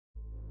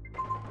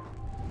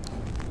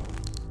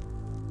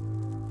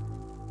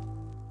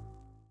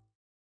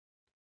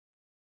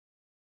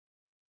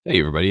Hey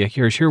everybody,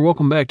 Akira's here.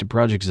 Welcome back to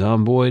Project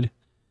Zomboid,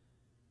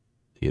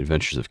 The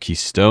Adventures of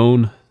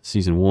Keystone,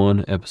 Season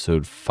 1,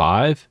 Episode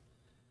 5.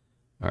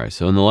 Alright,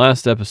 so in the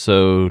last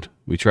episode,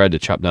 we tried to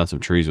chop down some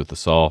trees with the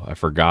saw. I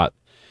forgot.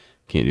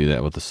 Can't do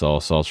that with the saw.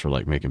 Saw's for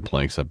like making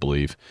planks, I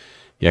believe.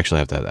 You actually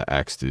have to have that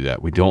axe to do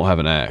that. We don't have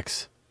an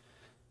axe.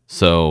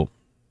 So,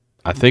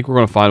 I think we're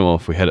going to find one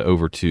if we head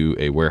over to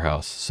a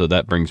warehouse. So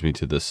that brings me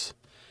to this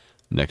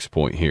next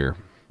point here.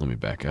 Let me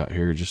back out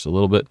here just a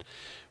little bit.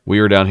 We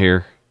are down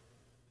here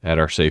at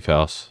our safe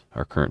house,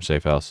 our current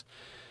safe house.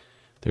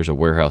 There's a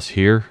warehouse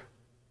here.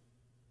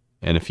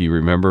 And if you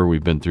remember,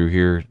 we've been through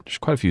here. There's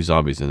quite a few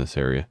zombies in this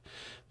area.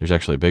 There's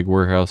actually a big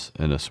warehouse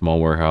and a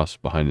small warehouse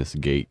behind this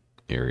gate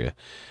area.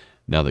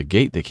 Now the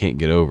gate they can't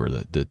get over,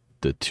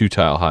 the two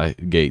tile high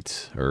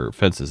gates or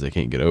fences they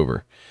can't get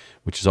over,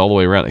 which is all the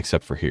way around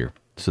except for here.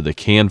 So they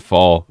can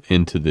fall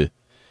into the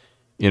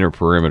inner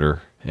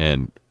perimeter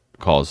and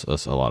cause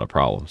us a lot of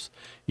problems,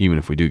 even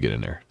if we do get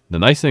in there. The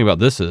nice thing about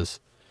this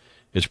is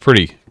it's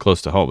pretty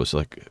close to home. It's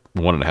like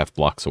 1.5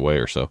 blocks away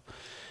or so.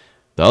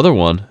 The other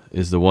one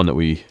is the one that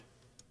we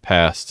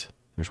passed.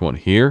 There's one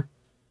here.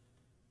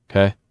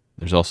 Okay.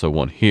 There's also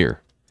one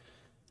here.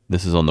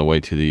 This is on the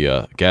way to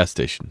the gas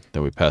station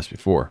that we passed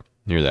before,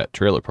 near that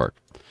trailer park.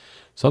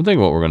 So I'm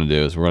thinking what we're going to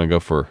do is we're going to go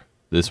for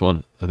this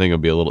one. I think it'll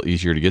be a little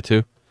easier to get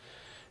to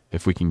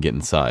if we can get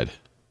inside.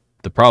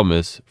 The problem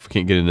is, if we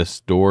can't get in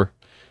this door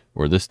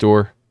or this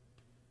door,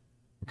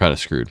 we're kind of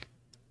screwed.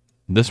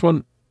 This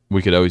one,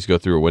 we could always go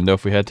through a window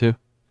if we had to.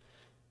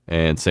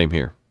 And same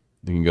here.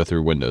 You can go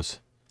through windows.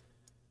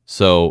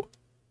 So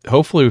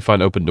hopefully we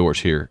find open doors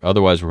here.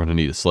 Otherwise, we're going to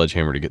need a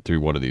sledgehammer to get through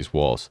one of these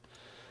walls.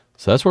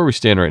 So that's where we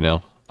stand right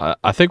now.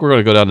 I think we're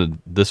going to go down to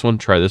this one.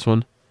 Try this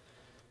one.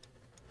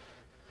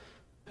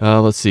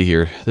 Let's see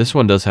here. This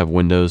one does have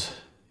windows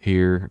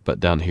here, but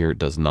down here it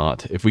does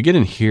not. If we get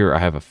in here, I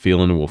have a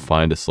feeling we'll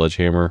find a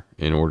sledgehammer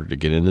in order to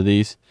get into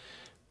these.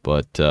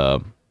 But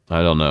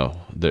I don't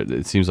know.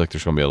 It seems like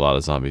there's going to be a lot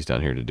of zombies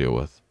down here to deal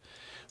with.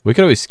 We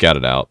could always scout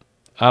it out.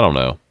 I don't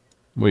know.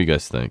 What do you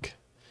guys think?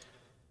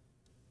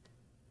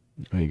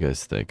 What do you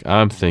guys think?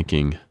 I'm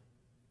thinking...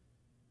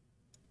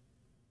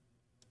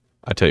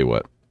 I tell you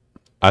what.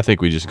 I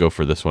think we just go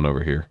for this one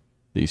over here.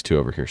 These two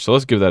over here. So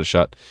let's give that a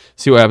shot.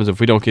 See what happens.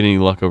 If we don't get any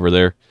luck over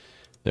there,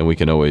 then we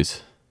can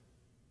always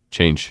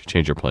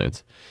change our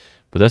plans.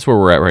 But that's where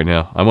we're at right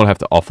now. I'm going to have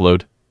to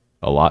offload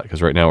a lot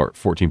because right now we're at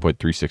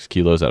 14.36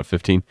 kilos out of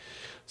 15.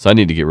 So I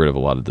need to get rid of a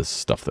lot of this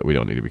stuff that we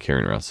don't need to be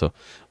carrying around. So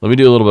let me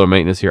do a little bit of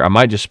maintenance here. I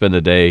might just spend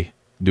the day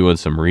doing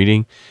some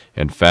reading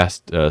and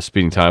fast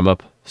speeding time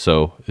up.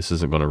 So this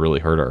isn't going to really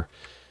hurt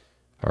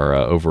our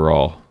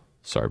overall.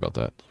 Sorry about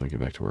that. Let me get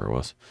back to where I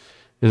was.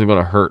 Isn't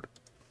going to hurt,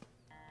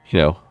 you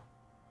know,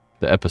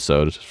 the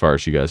episode as far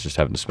as you guys just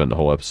having to spend the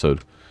whole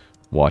episode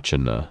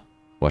watching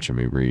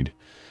me read.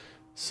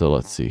 So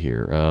let's see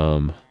here.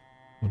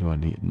 What do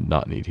I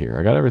not need here?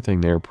 I got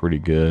everything there pretty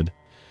good.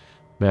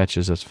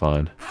 Matches, that's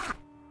fine.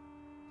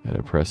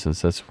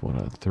 Antidepressants, that's 1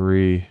 out of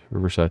 3.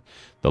 Riverside.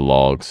 The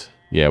logs.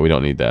 Yeah, we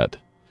don't need that.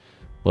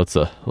 Let's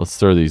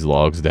throw these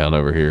logs down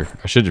over here.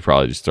 I should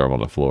probably just throw them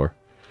on the floor.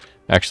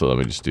 Actually, let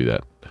me just do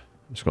that.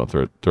 I'm just going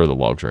to throw the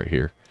logs right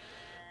here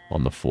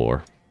on the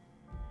floor.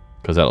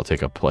 Because that'll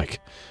take up like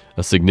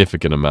a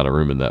significant amount of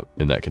room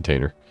in that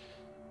container.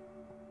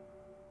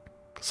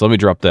 So let me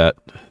drop that.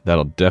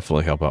 That'll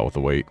definitely help out with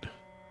the weight.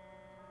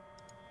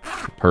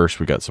 Purse,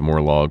 we got some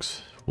more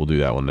logs. We'll do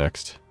that one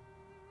next.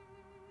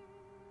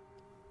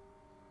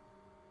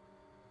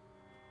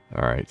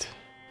 Alright.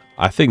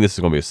 I think this is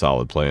going to be a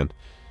solid plan.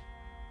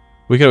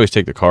 We can always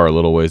take the car a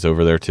little ways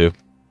over there too.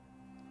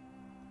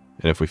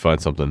 And if we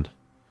find something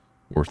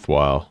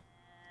worthwhile,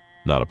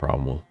 not a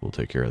problem. We'll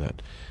take care of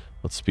that.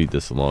 Let's speed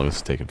this along.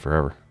 It's taking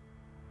forever.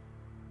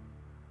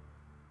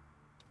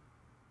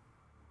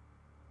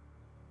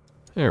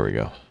 There we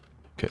go.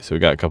 Okay, so we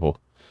got a couple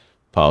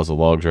piles of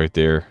logs right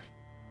there.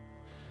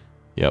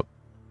 Yep.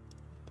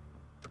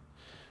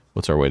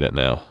 What's our weight at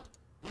now?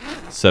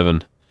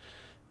 7.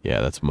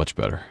 Yeah, that's much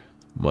better.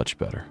 Much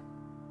better.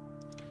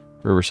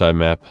 Riverside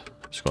map.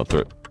 Just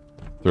gonna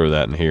throw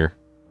that in here.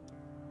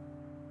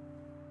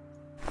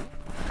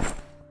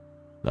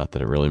 Not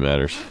that it really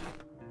matters.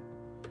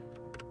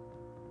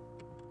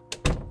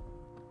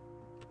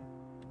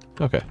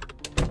 Okay.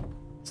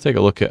 Let's take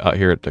a look out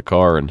here at the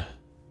car and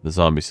the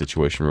zombie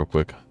situation real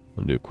quick. I'm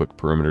gonna do a quick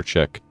perimeter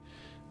check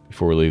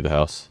before we leave the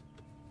house.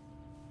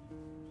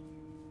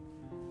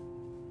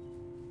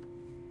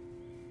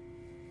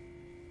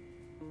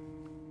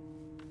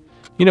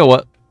 You know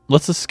what?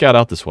 Let's just scout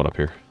out this one up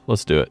here.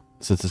 Let's do it,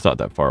 since it's not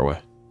that far away.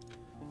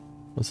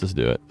 Let's just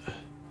do it.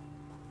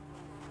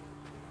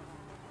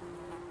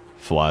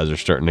 Flies are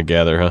starting to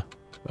gather, huh?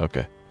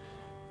 Okay.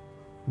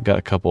 Got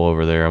a couple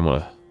over there. I'm going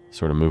to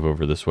sort of move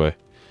over this way.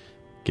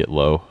 Get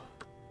low.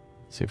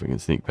 See if we can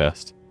sneak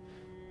past.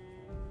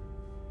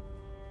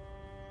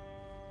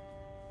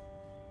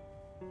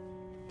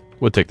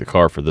 Would take the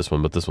car for this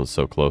one, but this one's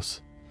so close.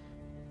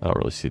 I don't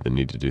really see the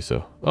need to do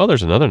so. Oh,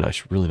 there's another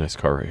nice, really nice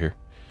car right here.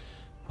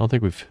 I don't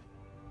think we've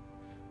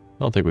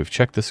don't think we've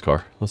checked this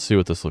car. Let's see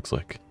what this looks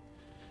like.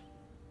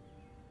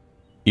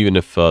 Even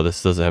if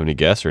this doesn't have any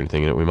gas or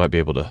anything in it, we might be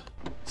able to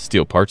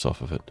steal parts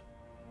off of it.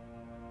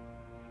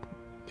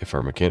 If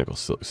our mechanical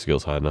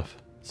skill's high enough.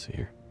 Let's see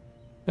here.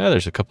 Yeah,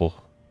 there's a couple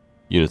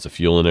units of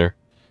fuel in there.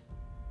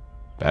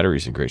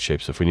 Battery's in great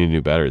shape, so if we need a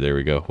new battery, there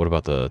we go. What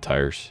about the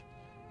tires?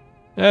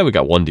 Yeah, we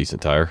got one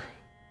decent tire.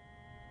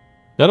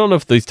 I don't know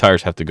if these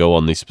tires have to go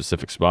on these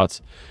specific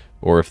spots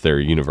or if they're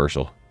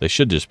universal. They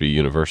should just be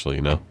universal,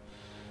 you know.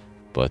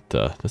 But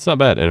that's not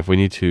bad. And if we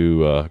need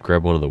to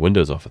grab one of the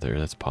windows off of there,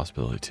 that's a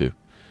possibility too.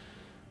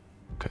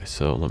 Okay,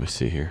 so let me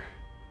see here.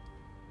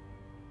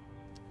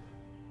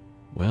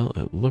 Well,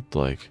 it looked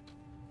like...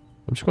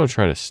 I'm just going to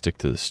try to stick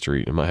to the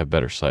street. I might have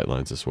better sight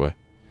lines this way.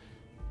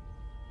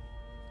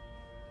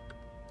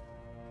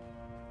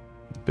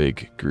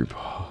 Big group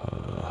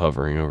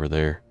hovering over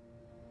there.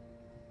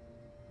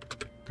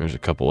 There's a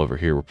couple over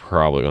here we're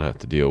probably going to have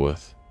to deal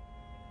with.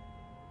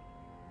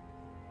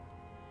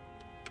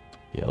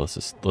 Yeah, let's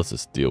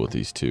just deal with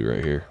these two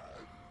right here.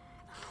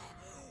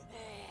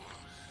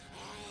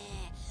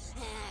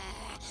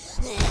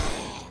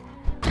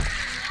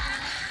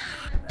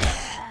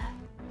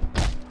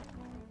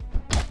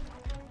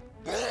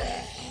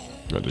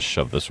 I'll just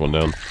shove this one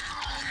down.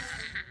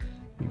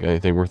 You got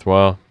anything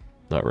worthwhile?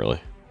 Not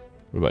really.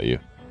 What about you?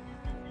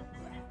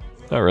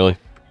 Not really.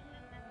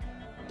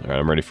 Alright,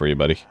 I'm ready for you,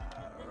 buddy.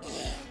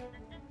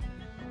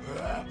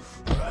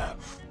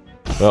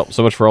 Well,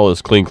 so much for all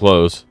those clean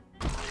clothes.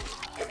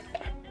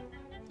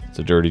 It's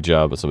a dirty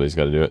job, but somebody's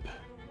got to do it.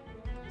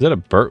 Is that a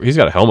bird? He's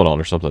got a helmet on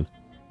or something.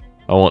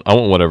 I want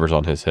whatever's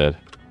on his head.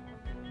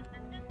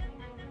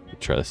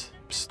 Try this.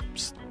 Psst,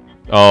 psst.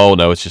 Oh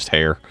no, it's just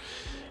hair.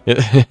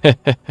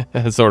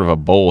 It's sort of a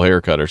bowl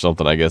haircut or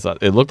something, I guess.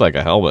 It looked like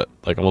a helmet,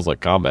 like almost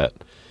like combat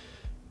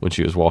when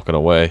she was walking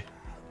away.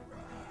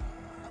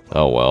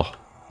 Oh well.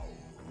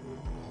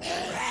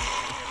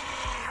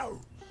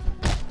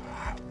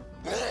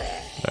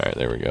 Alright,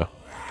 there we go.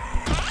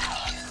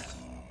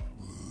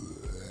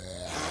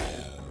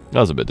 That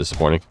was a bit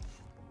disappointing.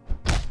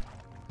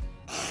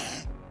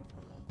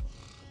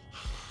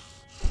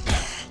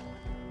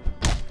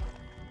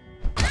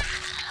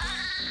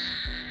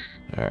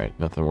 Alright,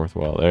 nothing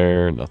worthwhile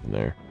there, nothing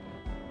there.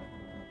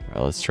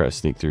 Alright, let's try to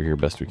sneak through here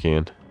best we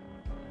can.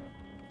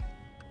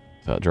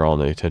 Without drawing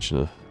the attention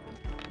of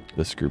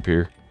this group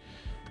here.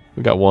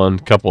 We got one,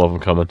 couple of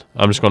them coming.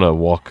 I'm just going to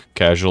walk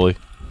casually.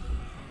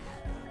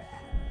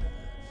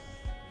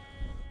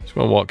 Just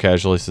going to walk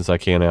casually since I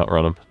can't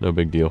outrun them. No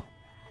big deal.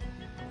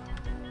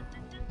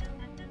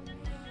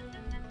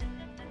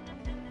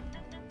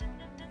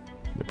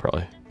 They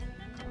probably...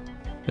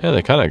 Yeah,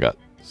 they kind of got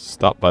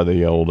stopped by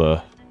the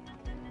old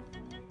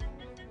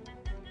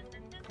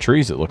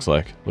trees, it looks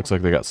like. Looks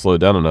like they got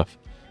slowed down enough.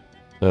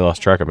 They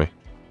lost track of me.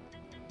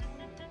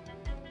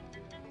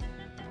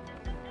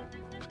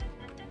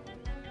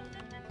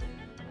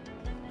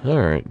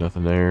 Alright,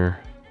 nothing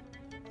there.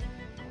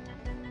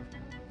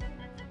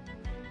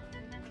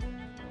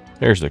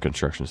 There's the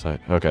construction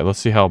site. Okay, let's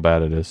see how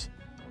bad it is.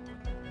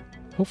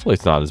 Hopefully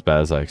it's not as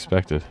bad as I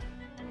expected.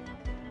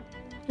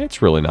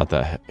 It's really not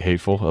that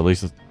hateful. At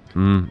least...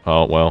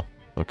 oh, well.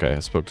 Okay, I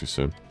spoke too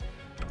soon.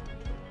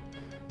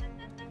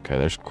 Okay,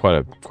 there's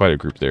quite a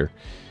group there.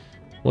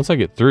 Once I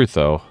get through,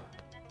 though,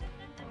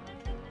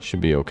 should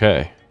be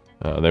okay.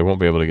 They won't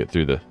be able to get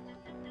through the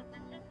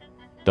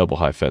double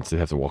high fence. They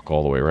have to walk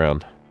all the way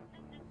around.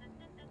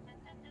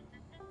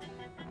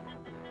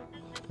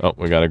 Oh,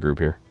 we got a group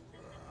here.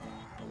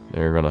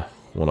 They're gonna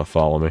want to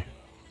follow me.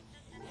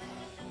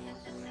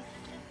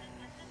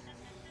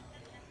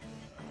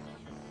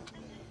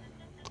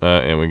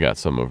 And we got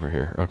some over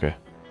here. Okay.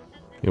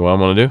 You know what I'm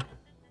gonna do?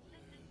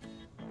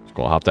 Just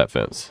gonna hop that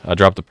fence. I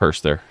dropped the purse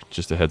there.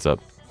 Just a heads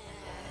up.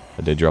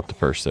 I did drop the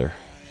purse there.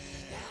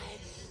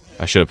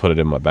 I should have put it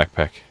in my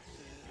backpack.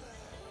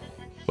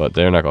 But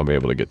they're not gonna be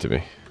able to get to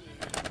me.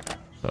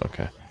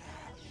 Okay.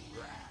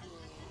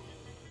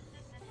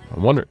 I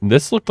wonder,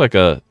 this looked like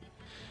a,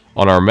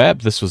 on our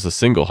map, this was a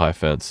single high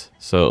fence.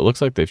 So it looks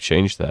like they've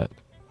changed that.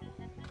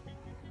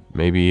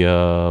 Maybe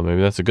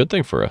that's a good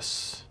thing for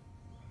us.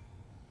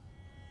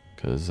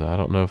 Because I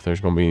don't know if there's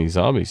going to be any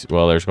zombies.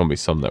 Well, there's going to be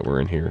some that were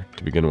in here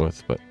to begin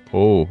with. But,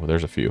 oh,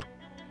 there's a few.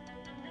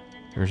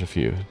 There's a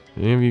few.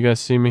 Any of you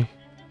guys see me?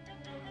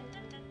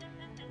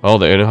 Oh,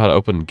 they know how to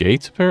open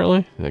gates,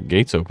 apparently? That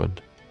gate's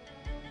opened.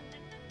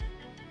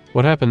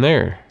 What happened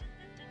there?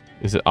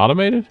 Is it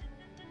automated?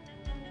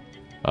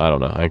 I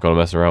don't know. I ain't going to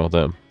mess around with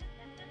them.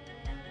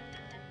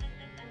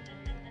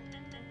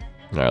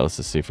 Alright, let's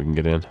just see if we can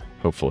get in.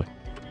 Hopefully.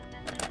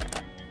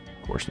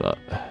 Of course not.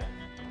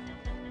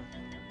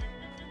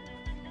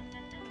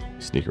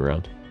 Sneak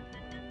around.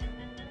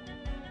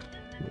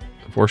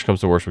 If worst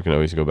comes to worst, we can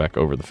always go back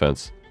over the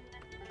fence.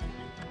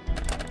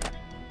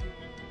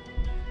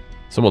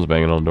 Someone's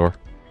banging on the door.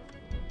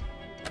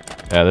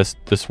 Yeah,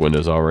 this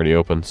window's already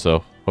open,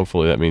 so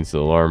hopefully that means the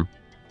alarm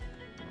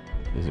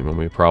isn't going to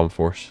be a problem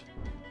for us.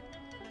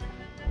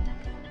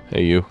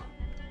 Hey, you.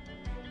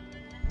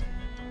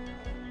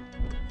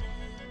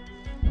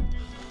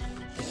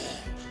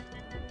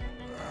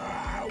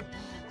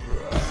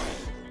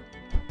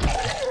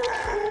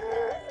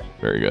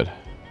 Very good.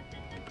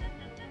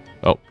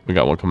 Oh, we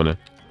got one coming in.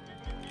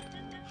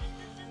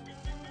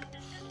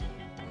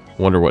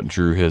 Wonder what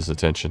drew his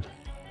attention.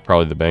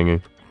 Probably the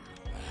banging.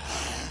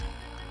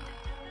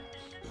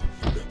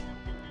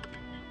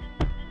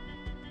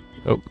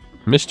 Oh,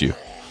 missed you.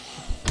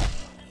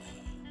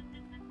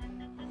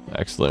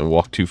 Excellent.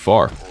 Walk too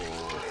far.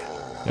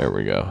 There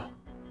we go.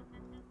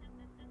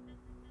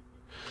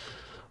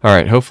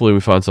 Alright, hopefully we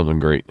find something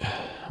great.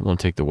 I'm going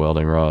to take the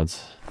welding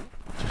rods.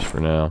 Just for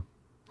now.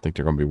 I think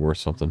they're going to be worth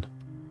something.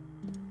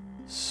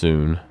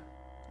 Soon.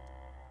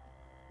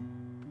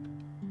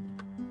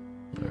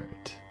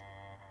 Alright.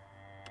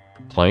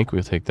 Plank,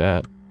 we'll take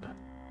that.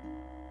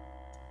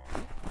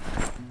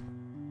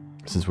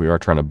 Since we are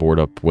trying to board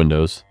up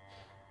windows.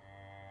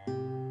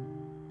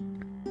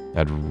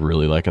 I'd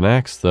really like an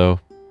axe, though.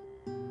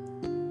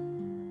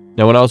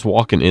 Now, when I was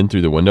walking in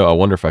through the window, I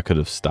wonder if I could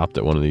have stopped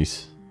at one of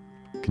these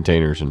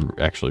containers and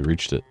actually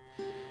reached it.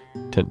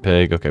 Tent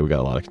peg. Okay, we got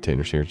a lot of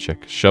containers here to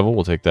check. Shovel,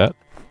 we'll take that.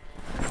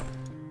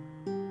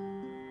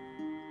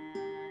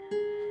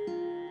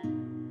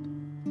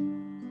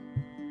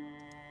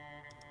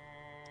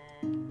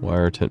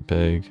 Wire, tent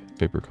peg,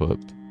 paper clip,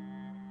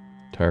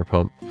 tire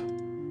pump.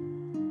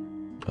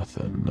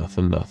 Nothing,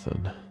 nothing,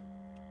 nothing.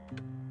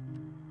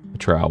 A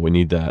trowel, we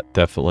need that,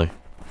 definitely.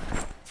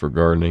 For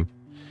gardening.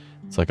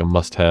 It's like a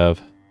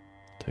must-have.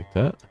 Take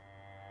that.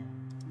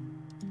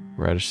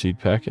 Radish seed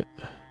packet.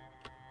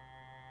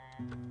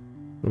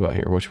 What about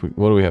here?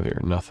 What do we have here?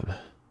 Nothing.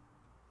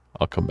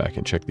 I'll come back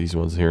and check these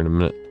ones here in a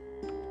minute.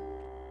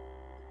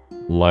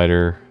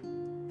 Lighter.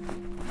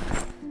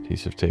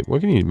 Adhesive tape.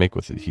 What can you make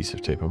with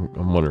adhesive tape?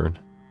 I'm wondering.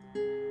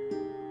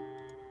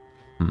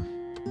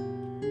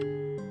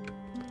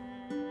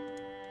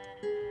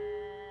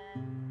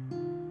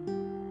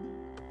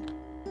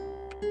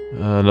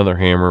 Another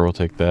hammer. We'll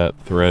take that.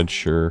 Thread,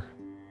 sure.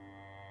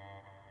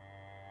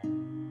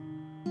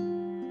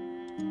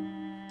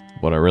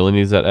 What I really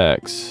need is that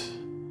axe.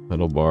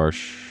 Metal bar.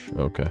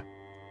 Okay.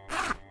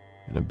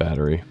 And a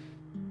battery.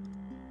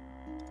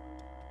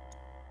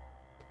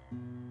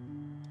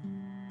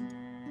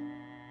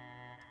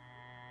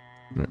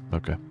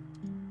 Okay.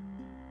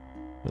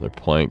 Another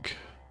plank.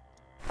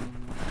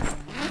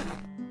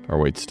 Our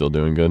weight's still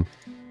doing good.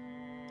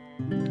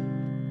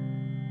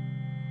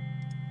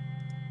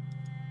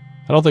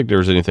 I don't think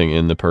there's anything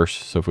in the purse,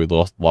 so if we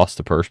lost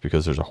the purse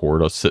because there's a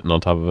horde sitting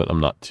on top of it, I'm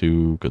not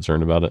too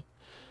concerned about it.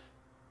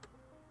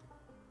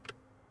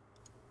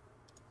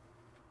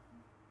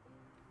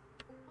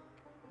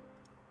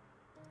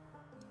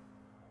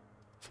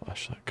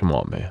 Flashlight. Come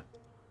on, man.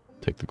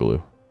 Take the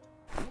glue.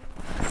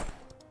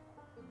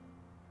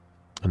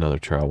 Another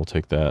trowel. We'll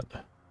take that.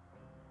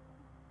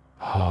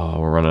 Oh,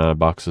 we're running out of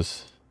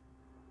boxes.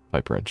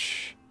 Pipe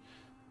wrench.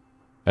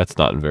 That's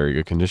not in very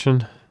good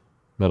condition.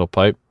 Metal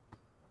pipe.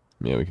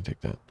 Yeah, we can take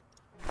that.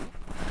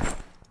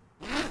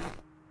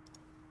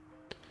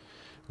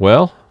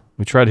 Well,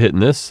 we tried hitting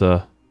this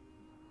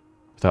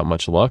without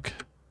much luck.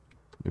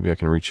 Maybe I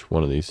can reach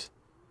one of these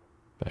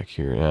back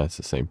here. Yeah, it's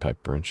the same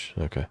pipe wrench.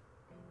 Okay.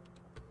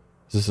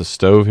 Is this a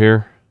stove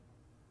here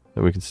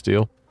that we can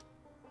steal?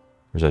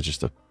 Or is that just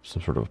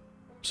some sort of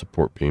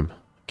support beam?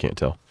 Can't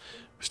tell.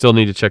 We still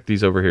need to check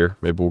these over here.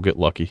 Maybe we'll get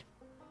lucky.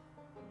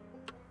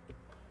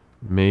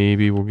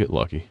 Maybe we'll get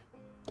lucky.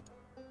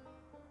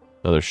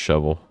 Another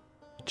shovel.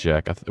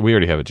 Jack. We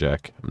already have a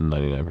jack. I'm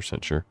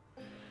 99% sure.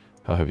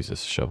 How heavy is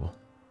this shovel?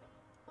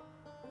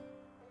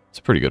 It's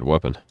a pretty good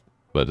weapon.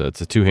 But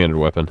it's a two-handed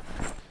weapon.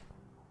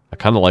 I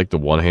kind of like the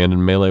one-handed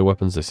melee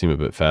weapons. They seem a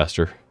bit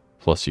faster.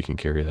 Plus you can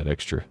carry that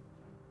extra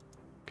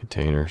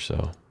container,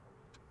 so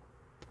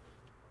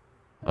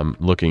I'm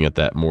looking at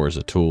that more as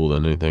a tool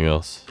than anything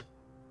else.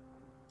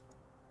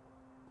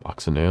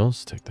 Box of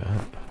nails, take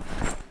that.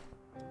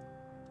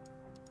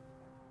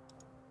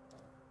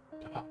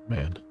 Oh,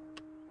 man.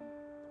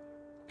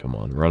 Come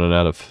on, running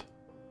out of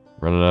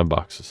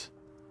boxes.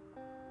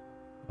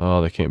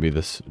 Oh, they can't be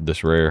this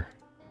rare.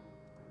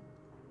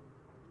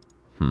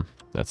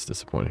 That's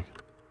disappointing.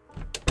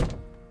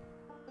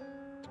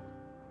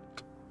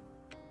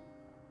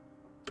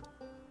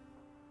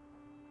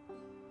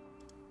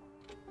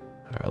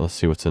 Alright, let's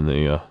see what's in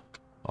the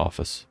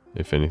office,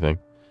 if anything.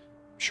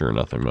 Sure,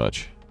 nothing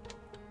much.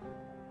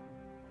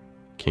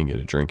 Can't get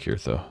a drink here,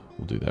 though.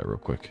 We'll do that real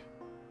quick.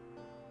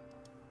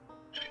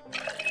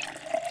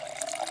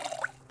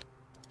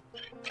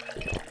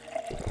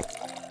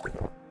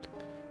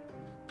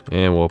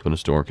 And we'll open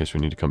this door in case we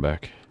need to come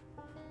back.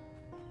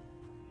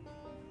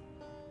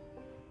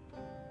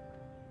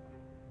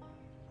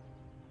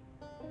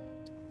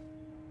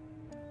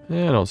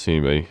 Yeah, I don't see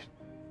anybody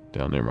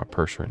down there in my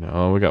purse right now.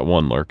 Oh, we got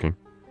one lurking.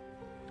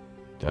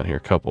 Down here,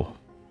 couple.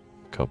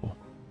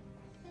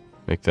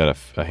 Make that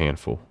a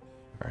handful.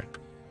 Alright.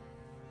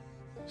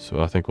 So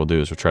what I think we'll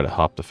do is we'll try to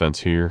hop the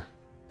fence here.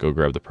 Go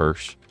grab the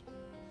purse.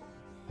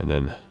 And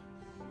then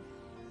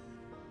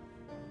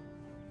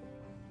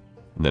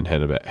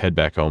head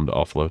back home to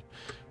offload.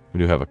 We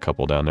do have a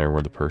couple down there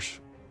where the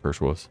purse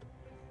was.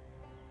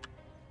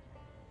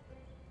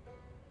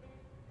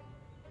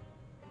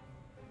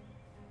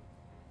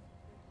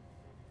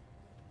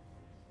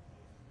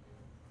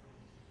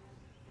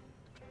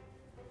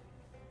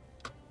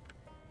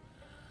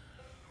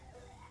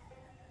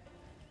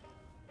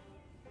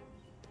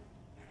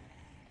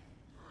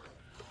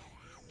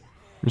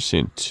 I'm just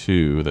seeing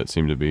two that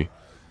seem to be...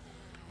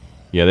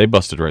 Yeah, they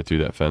busted right through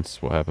that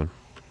fence. What happened?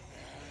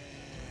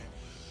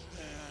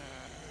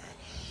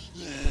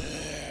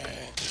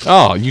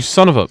 Oh, you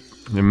son of a...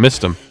 I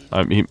missed him.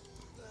 I mean...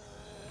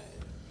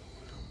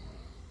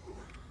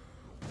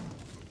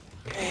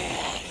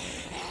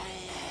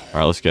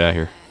 Alright, let's get out of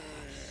here.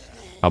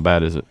 How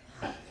bad is it?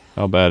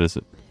 How bad is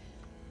it?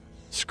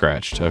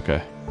 Scratched.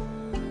 Okay.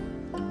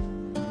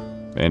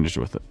 Bandaged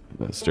with it.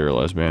 That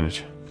sterilized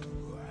bandage.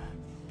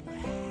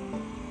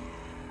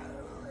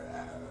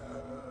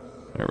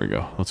 There we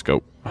go. Let's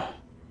go.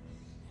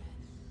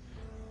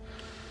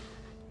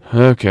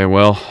 Okay,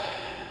 well...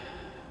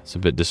 It's a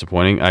bit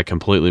disappointing. I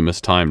completely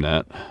mistimed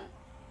that.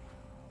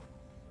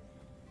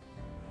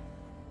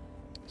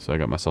 So I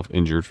got myself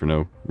injured for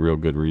no real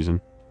good reason.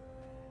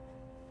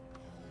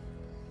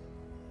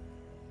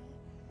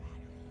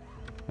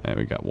 And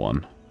we got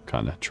one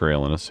kind of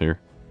trailing us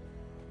here.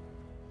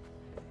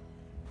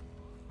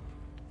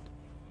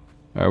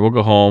 Alright, we'll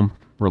go home,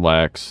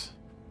 relax,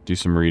 do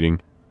some reading,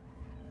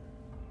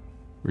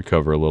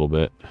 recover a little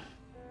bit,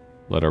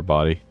 let our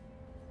body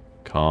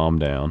calm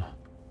down.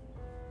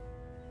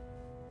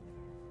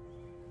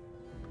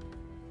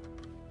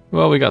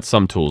 Well, we got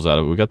some tools out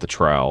of it. We got the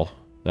trowel.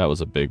 That was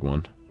a big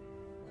one.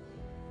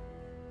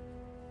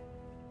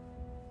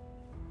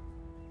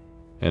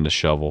 And a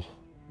shovel.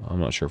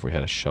 I'm not sure if we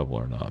had a shovel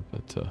or not,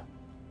 but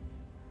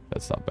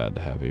that's not bad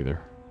to have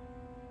either.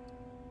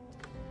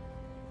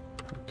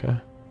 Okay.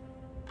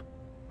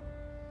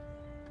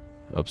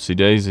 Upsy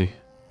daisy.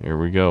 Here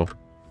we go.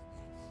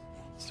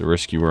 It's the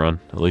rescue run.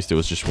 At least it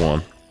was just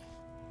one.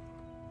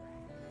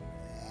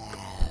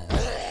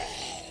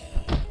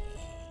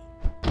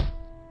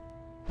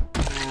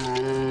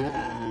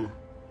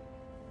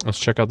 Let's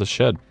check out the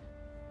shed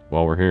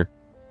while we're here.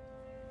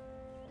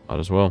 Might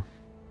as well.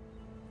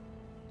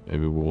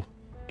 Maybe we'll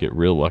get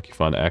real lucky,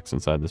 find an axe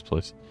inside this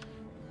place.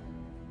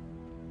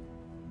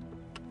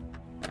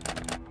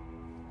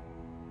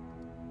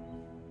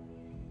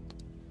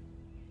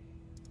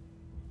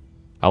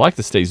 I like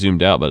to stay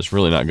zoomed out, but it's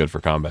really not good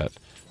for combat.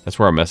 That's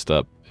where I messed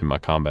up in my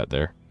combat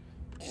there.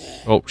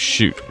 Oh,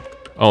 shoot.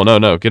 Oh, no,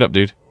 no. Get up,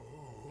 dude.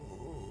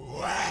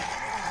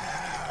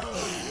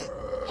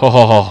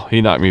 Oh,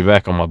 he knocked me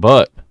back on my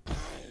butt.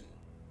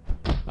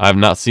 I have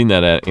not seen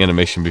that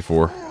animation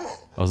before.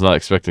 I was not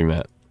expecting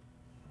that.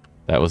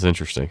 That was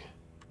interesting.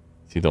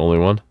 Is he the only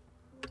one?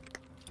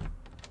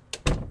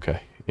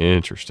 Okay,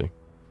 interesting.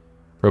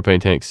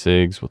 Propane tank,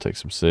 cigs. We'll take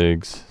some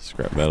cigs.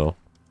 Scrap metal.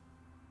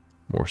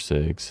 More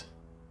cigs.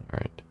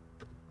 Alright.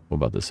 What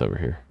about this over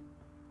here?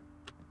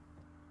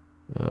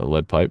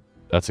 Lead pipe.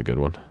 That's a good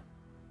one.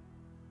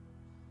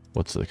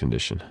 What's the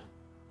condition?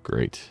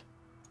 Great.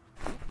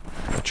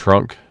 A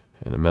trunk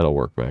and a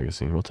metalwork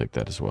magazine. We'll take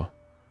that as well.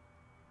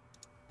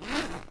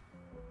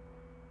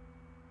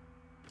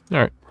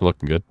 Alright, we're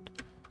looking good.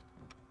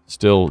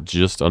 Still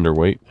just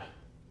underweight.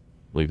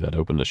 Leave that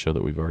open to show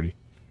that we've already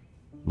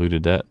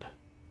looted that.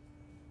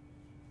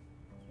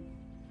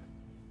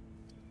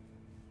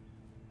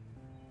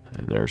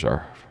 And there's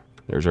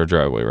our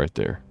driveway right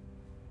there.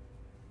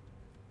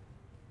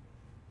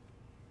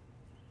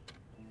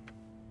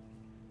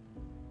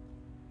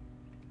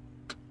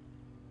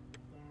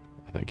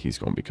 I think he's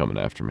going to be coming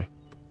after me.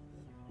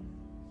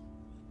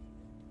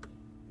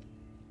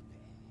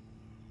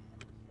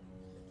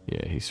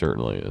 Yeah, he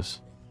certainly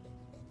is.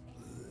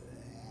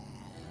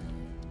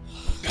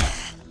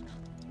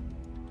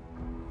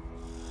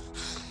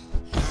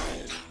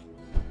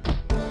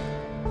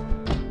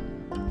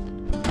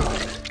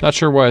 Not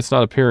sure why it's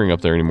not appearing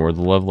up there anymore,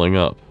 the leveling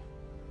up.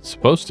 It's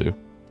supposed to.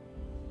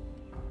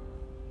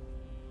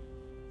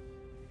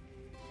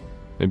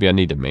 Maybe I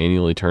need to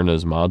manually turn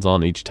those mods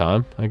on each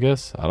time, I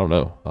guess? I don't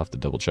know. I'll have to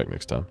double check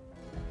next time.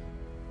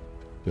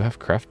 Do I have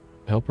craft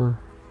helper?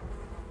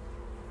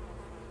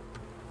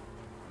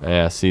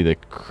 Yeah, see, the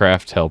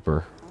craft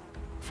helper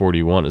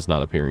 41 is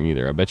not appearing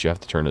either. I bet you have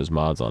to turn those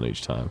mods on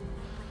each time.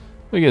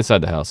 Let me get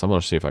inside the house. I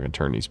want to see if I can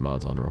turn these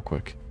mods on real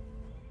quick.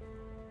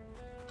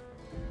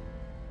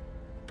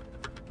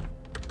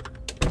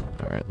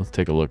 Alright, let's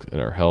take a look at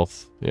our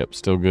health. Yep,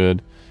 still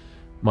good.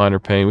 Minor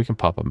pain. We can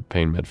pop a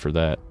pain med for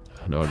that.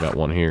 I know I got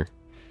one here.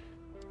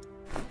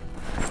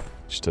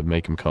 Just to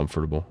make him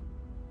comfortable.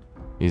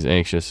 He's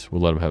anxious.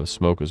 We'll let him have a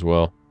smoke as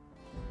well.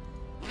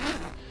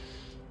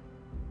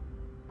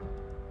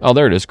 Oh,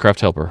 there it is.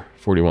 Craft Helper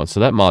 41. So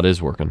that mod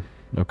is working.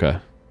 Okay.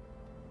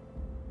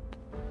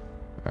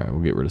 Alright,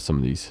 we'll get rid of some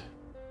of these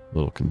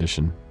little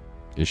condition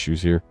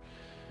issues here.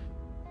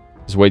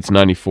 His weight's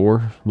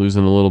 94.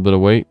 Losing a little bit of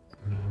weight.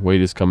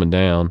 Weight is coming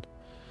down.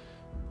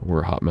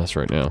 We're a hot mess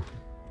right now.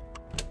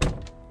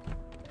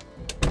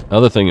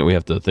 Another thing that we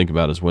have to think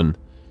about is when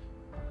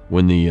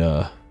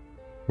the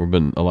we've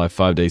been alive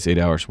 5 days, 8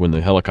 hours, when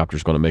the helicopter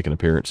is going to make an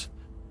appearance.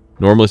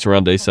 Normally it's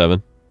around day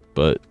 7,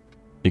 but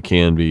it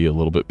can be a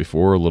little bit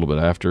before, a little bit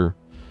after,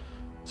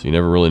 so you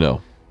never really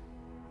know.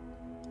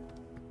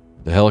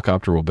 The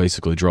helicopter will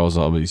basically draw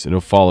zombies, and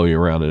it'll follow you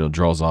around, and it'll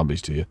draw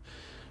zombies to you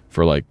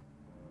for like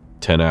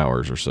 10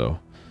 hours or so,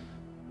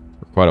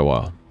 for quite a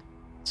while.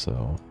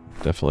 So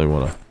definitely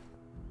want to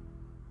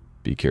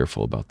be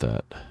careful about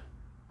that.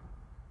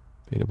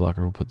 Beta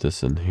blocker, we'll put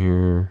this in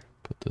here.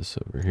 Put this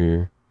over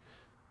here.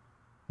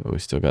 Oh, we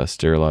still got a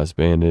sterilized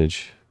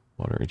bandage.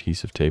 Water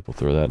adhesive tape, we'll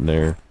throw that in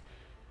there.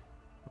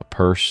 A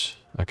purse,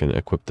 I can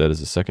equip that as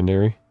a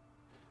secondary.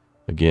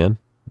 Again,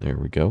 there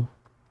we go.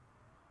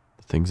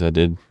 The things I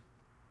did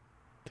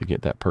to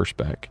get that purse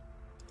back.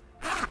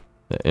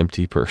 That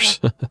empty purse.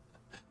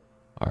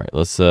 Alright,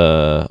 let's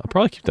I'll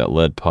probably keep that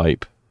lead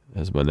pipe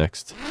as my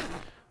next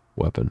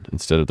weapon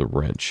instead of the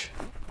wrench.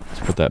 Let's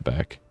put that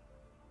back.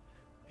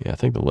 Yeah, I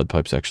think the lead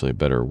pipe's actually a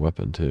better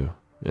weapon too.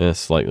 Yeah,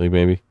 slightly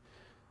maybe.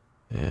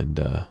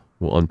 And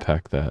we'll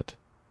unpack that.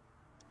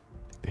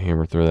 The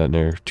hammer, throw that in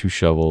there. 2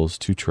 shovels,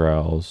 2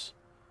 trowels,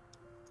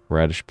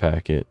 radish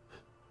packet,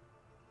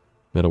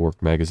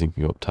 metalwork magazine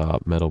can go up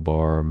top, metal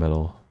bar,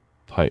 metal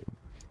pipe.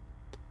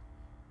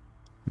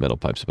 Metal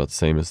pipe's about the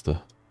same as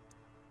the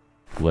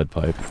lead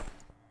pipe.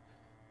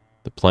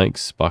 The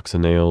planks, box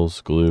of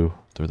nails, glue.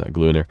 Throw that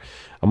glue in there.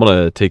 I'm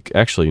gonna take.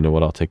 Actually, you know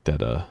what? I'll take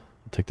that.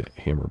 Take that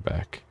hammer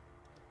back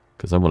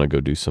because I'm gonna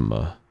go do some.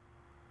 I'm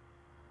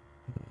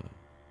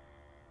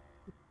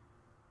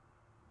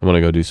gonna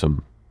go do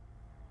some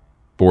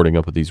boarding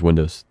up with these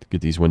windows to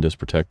get these windows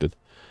protected.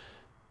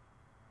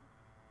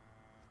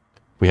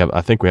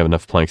 I think we have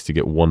enough planks to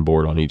get 1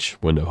 board on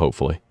each window.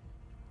 Hopefully,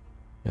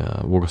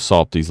 we'll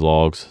saw up these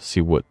logs.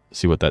 See what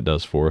that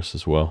does for us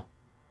as well.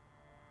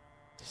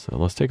 So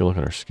let's take a look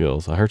at our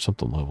skills. I heard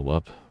something level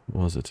up.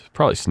 What was it?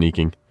 Probably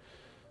sneaking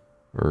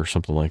or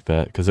something like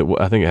that. Because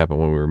I think it happened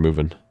when we were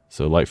moving.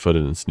 So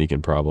light-footed and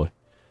sneaking probably.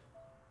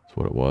 That's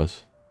what it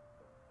was.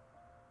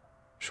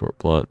 Short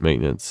blunt,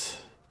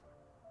 maintenance,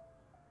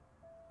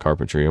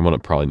 carpentry. I'm going to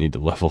probably need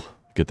to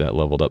get that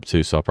leveled up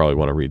too. So I'll probably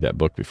want to read that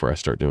book before I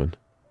start doing.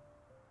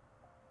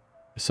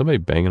 Is somebody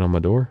banging on my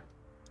door?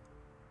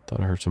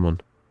 Thought I heard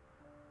someone.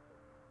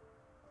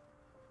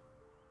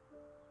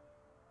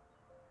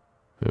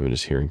 Maybe I'm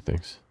just hearing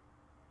things.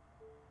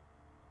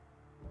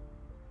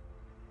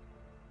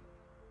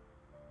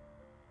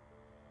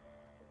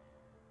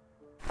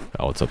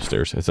 Oh, it's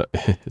upstairs.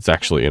 It's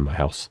actually in my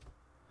house.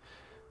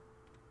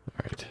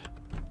 All right.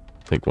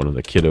 I think one of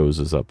the kiddos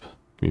is up.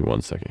 Give me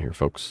 1 second here,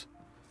 folks.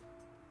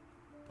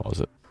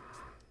 Pause it.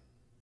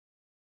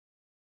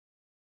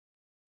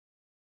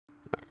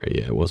 All right,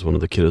 yeah, it was one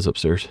of the kiddos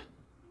upstairs.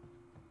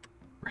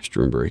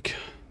 Restroom break.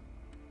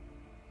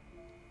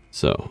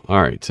 So,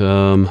 all right.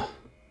 Let's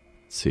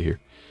see here.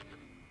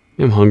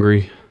 I'm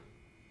hungry.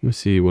 Let me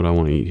see what I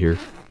want to eat here.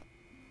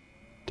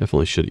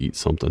 Definitely should eat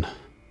something.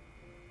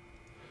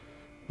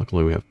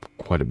 Luckily, we have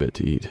quite a bit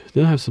to eat.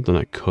 Did I have something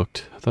I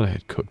cooked? I thought I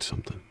had cooked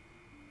something.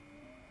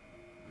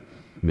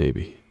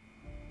 Maybe.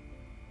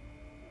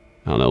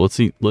 I don't know. Let's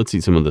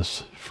eat some of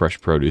this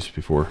fresh produce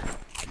before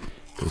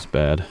it goes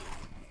bad.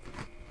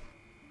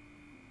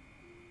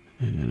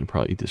 And I'll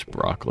probably eat this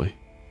broccoli.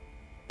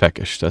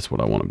 Peckish. That's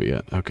what I want to be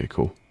at. Okay,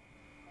 cool.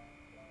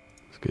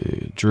 Let's get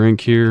a drink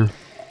here.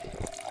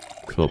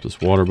 Fill up this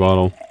water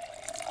bottle.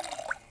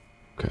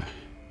 Okay.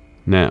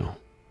 Now,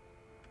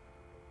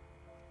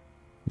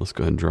 let's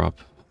go ahead and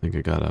drop. I think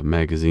I got a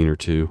magazine or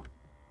 2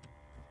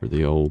 for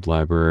the old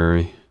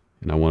library.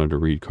 And I wanted to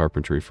read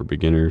Carpentry for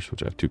Beginners,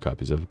 which I have 2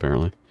 copies of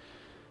apparently.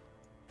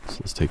 So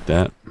let's take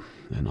that.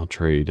 And I'll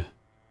trade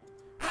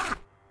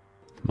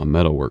my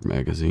metalwork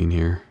magazine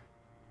here.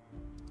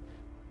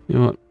 You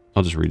know what?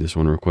 I'll just read this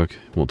one real quick.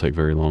 It won't take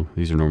very long.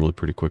 These are normally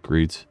pretty quick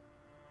reads.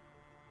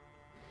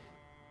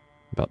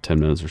 About 10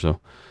 minutes or so.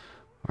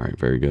 Alright,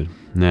 very good.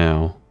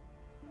 Now,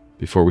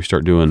 before we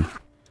start doing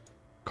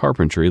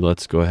carpentry,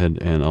 let's go ahead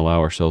and allow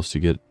ourselves to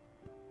get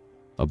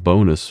a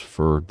bonus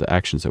for the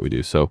actions that we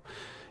do. So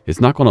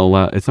it's not going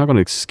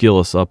to skill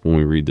us up when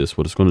we read this.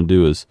 What it's going to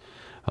do is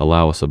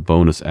allow us a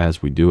bonus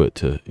as we do it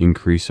to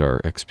increase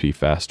our XP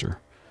faster.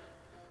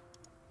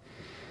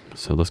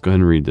 So let's go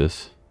ahead and read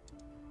this.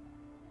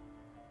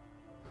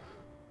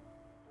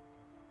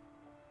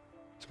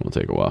 It's going to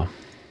take a while.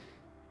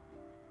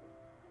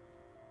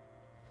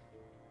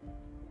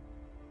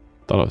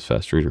 Thought I was a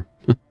fast reader.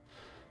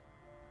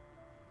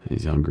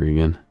 He's hungry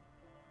again.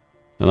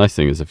 The nice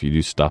thing is if you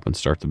do stop and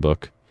start the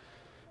book,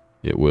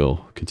 it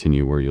will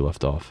continue where you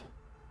left off.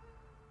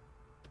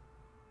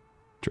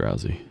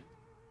 Drowsy.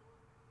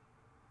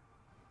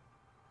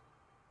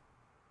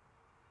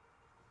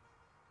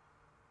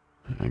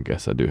 I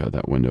guess I do have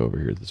that window over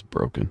here that's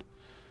broken.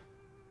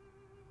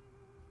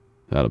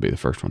 That'll be the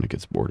first one that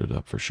gets boarded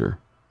up for sure.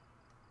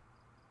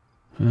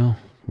 Well,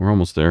 we're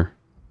almost there.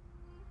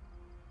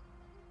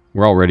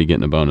 We're already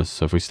getting a bonus,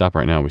 so if we stop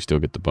right now, we still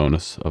get the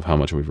bonus of how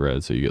much we've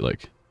read. So you get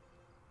like...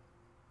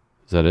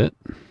 Is that it?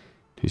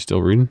 He's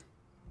still reading?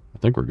 I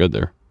think we're good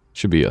there.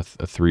 Should be a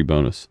 3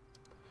 bonus.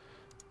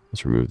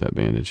 Let's remove that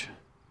bandage.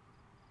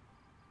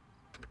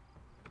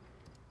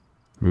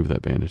 Remove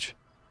that bandage.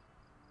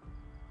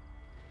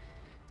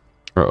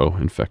 Uh-oh,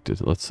 infected.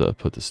 Let's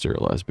put the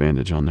sterilized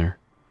bandage on there.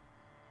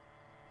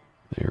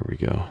 There we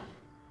go.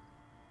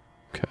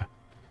 Okay.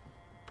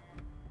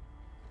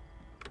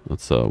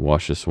 Let's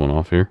wash this one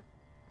off here.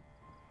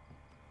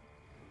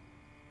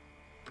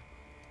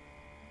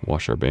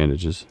 Wash our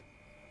bandages.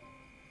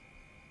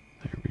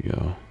 There we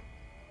go.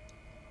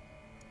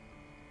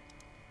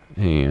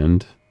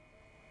 And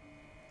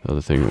the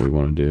other thing that we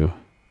want to do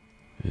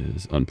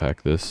is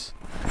unpack this.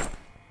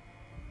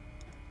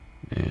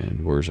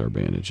 And where's our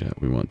bandage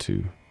at? We want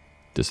to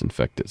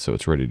disinfect it so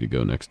it's ready to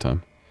go next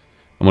time.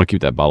 I'm going to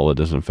keep that bottle of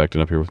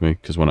disinfectant up here with me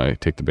because when I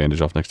take the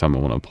bandage off next time, I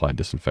want to apply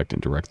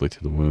disinfectant directly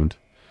to the wound.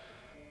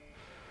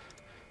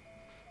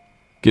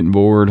 Getting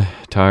bored,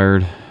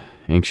 tired,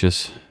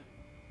 anxious.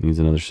 Needs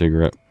another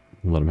cigarette.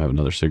 We'll let him have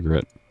another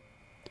cigarette.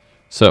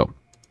 So,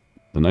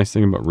 the nice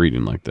thing about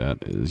reading like that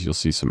is you'll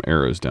see some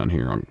arrows down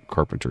here on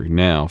carpentry.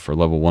 Now, for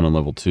level 1 and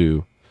level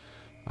 2,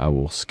 I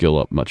will skill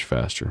up much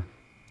faster.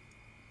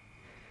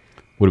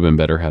 Would have been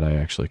better had I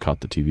actually caught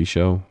the TV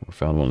show or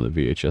found one of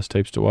the VHS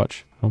tapes to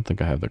watch. I don't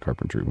think I have the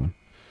carpentry one.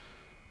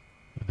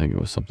 I think it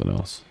was something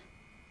else.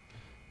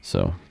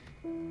 So,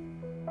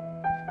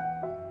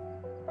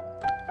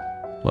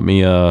 let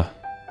me go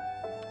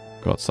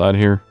outside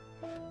here.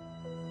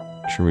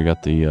 Make sure we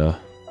got the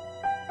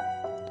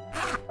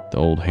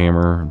old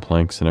hammer and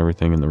planks and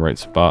everything in the right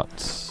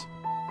spots.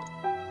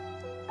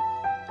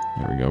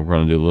 There we go. We're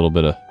going to do a little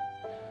bit of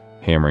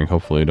hammering.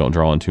 Hopefully, don't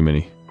draw in too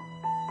many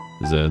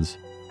Zeds.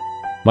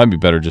 Might be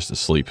better just to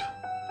sleep,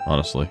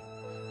 honestly.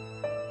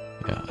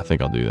 Yeah, I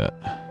think I'll do that.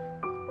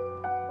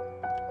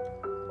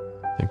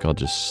 I think I'll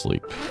just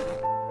sleep.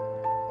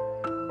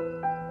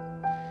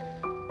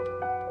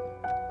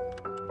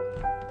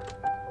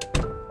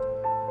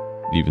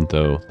 Even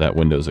though that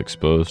window's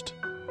exposed,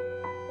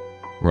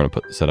 we're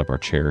gonna set up our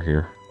chair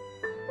here.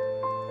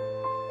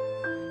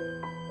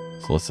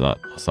 So let's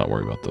not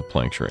worry about the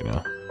planks right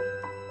now,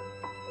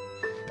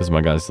 because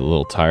my guy's a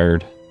little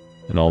tired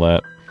and all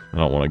that. I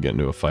don't want to get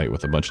into a fight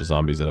with a bunch of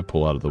zombies that I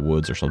pull out of the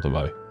woods or something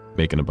by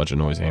making a bunch of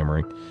noise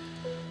hammering.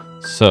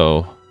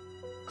 So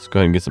let's go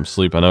ahead and get some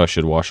sleep. I know I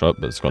should wash up,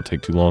 but it's gonna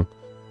take too long.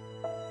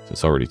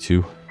 It's already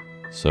 2.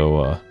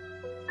 So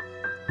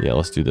yeah,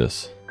 let's do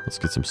this. Let's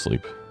get some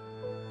sleep.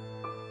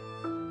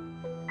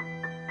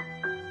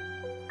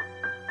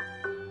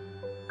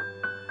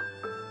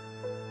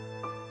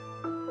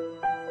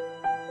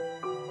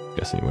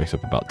 Guessing he wakes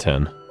up about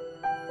 10.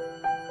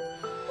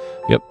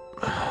 Yep.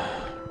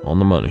 On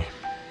the money.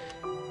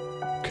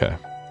 Okay.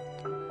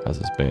 How's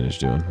this bandage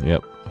doing?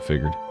 Yep, I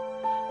figured.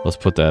 Let's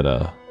put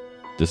that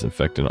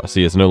disinfectant on.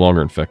 See, it's no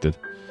longer infected.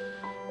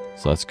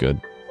 So that's good.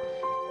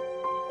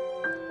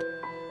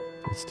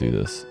 Let's do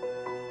this.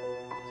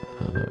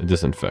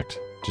 Disinfect.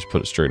 Just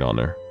put it straight on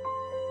there.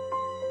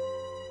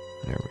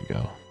 There we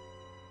go.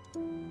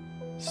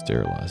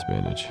 Sterilized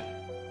bandage.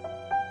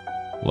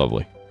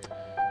 Lovely.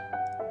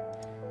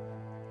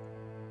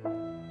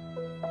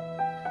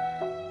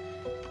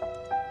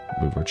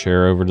 Move our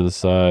chair over to the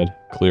side.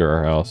 Clear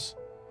our house.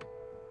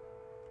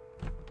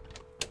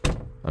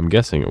 I'm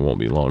guessing it won't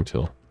be long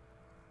till.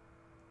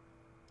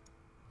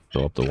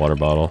 Fill up the water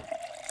bottle.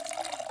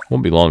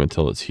 Won't be long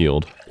until it's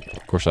healed.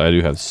 Of course, I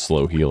do have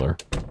slow healer.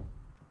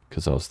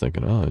 Because I was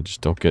thinking, oh,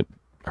 just don't get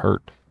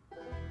hurt.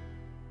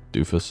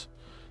 Doofus.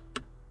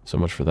 So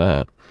much for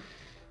that.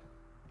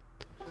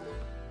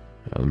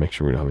 Make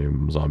sure we don't have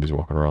any zombies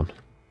walking around.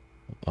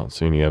 I don't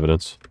see any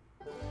evidence.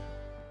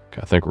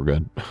 Okay, I think we're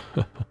good.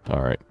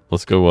 Alright,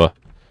 let's go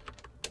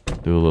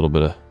do a little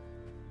bit of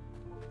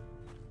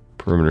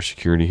perimeter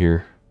security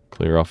here.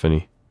 Clear off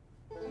any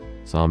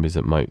zombies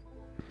that might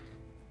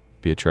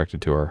be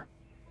attracted to our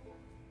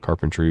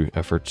carpentry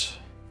efforts.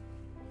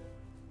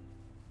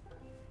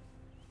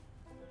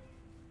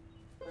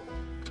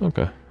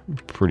 Okay, I'm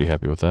pretty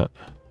happy with that.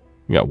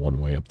 We got one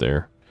way up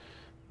there.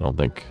 I don't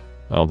think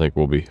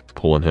we'll be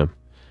pulling him.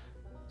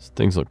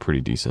 Things look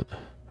pretty decent.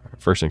 Right,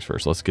 first things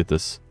first, let's get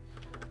this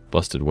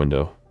busted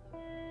window.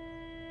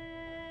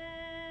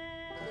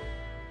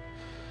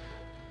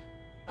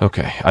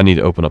 Okay, I need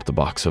to open up the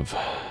box of...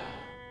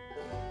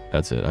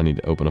 That's it. I need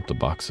to open up the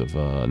box of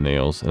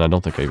nails. And I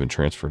don't think I even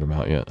transferred them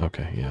out yet.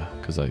 Okay, yeah,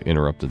 because I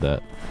interrupted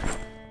that.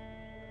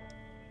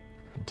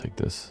 I'll take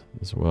this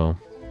as well.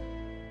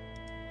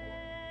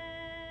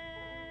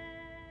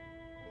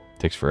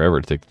 Takes forever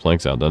to take the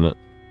planks out, doesn't it?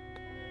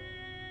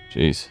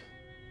 Jeez.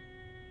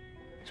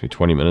 Takes me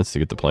 20 minutes to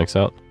get the planks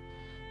out.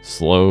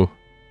 Slow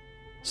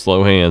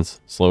hands.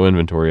 Slow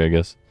inventory, I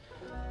guess.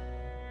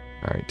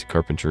 Alright,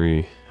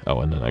 carpentry. Oh,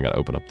 and then I gotta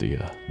open up the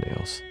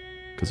nails.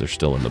 Because they're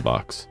still in the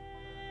box.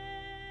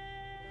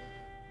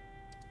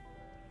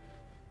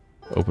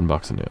 Open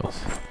box of nails.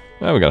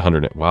 Oh, we got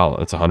 100. Wow,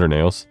 that's 100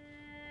 nails.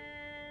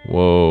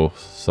 Whoa.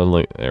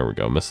 Suddenly, there we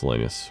go.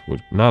 Miscellaneous.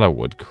 Wood, not a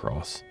wood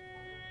cross.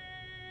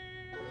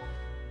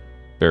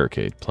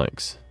 Barricade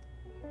planks.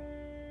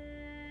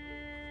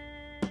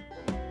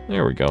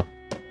 There we go.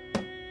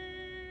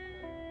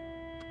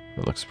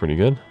 That looks pretty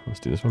good. Let's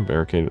do this one.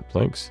 Barricade with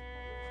planks.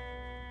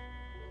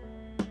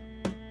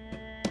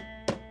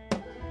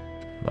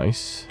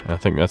 Nice. I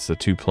think that's the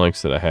 2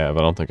 planks that I have.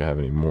 I don't think I have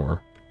any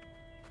more.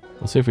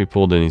 Let's see if we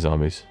pulled any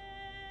zombies.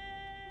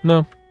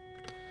 No.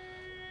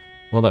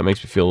 Well, that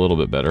makes me feel a little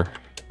bit better.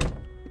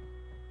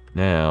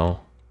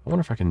 Now, I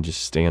wonder if I can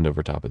just stand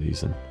over top of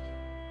these and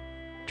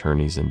turn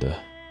these into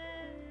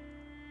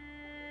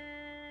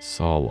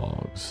saw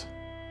logs.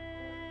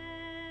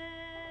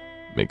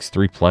 Makes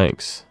 3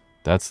 planks.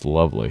 That's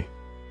lovely.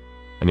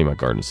 I need my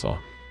garden saw,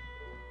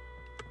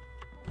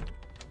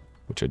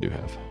 which I do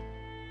have.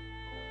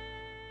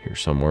 Here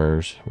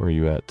somewheres. Where are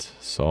you at?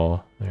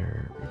 Saw.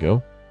 There we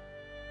go.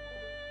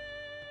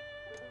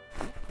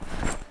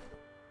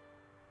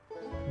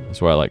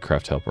 That's why I like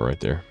Craft Helper right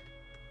there.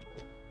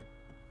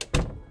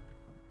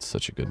 It's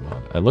such a good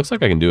mod. It looks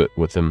like I can do it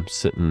with them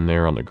sitting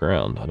there on the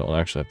ground. I don't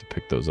actually have to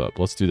pick those up.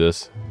 Let's do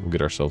this. We'll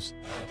get ourselves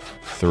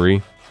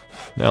 3.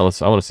 Now I want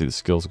to see the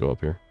skills go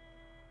up here.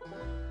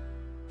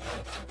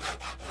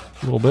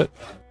 A little bit.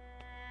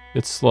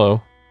 It's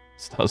slow.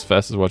 It's not as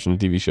fast as watching a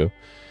TV show.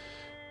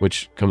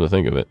 Which, come to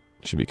think of it,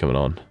 should be coming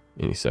on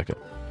any second.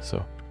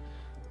 So,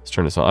 let's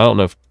turn this on. I don't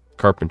know if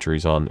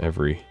carpentry's on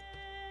every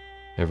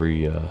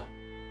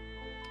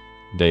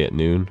day at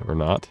noon or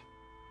not.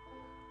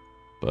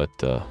 But,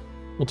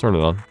 we'll turn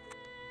it on.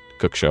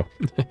 Cook show.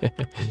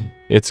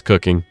 It's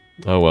cooking.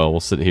 Oh well, we'll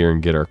sit here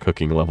and get our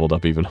cooking leveled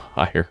up even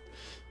higher.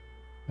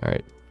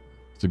 Alright.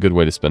 It's a good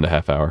way to spend a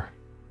half hour.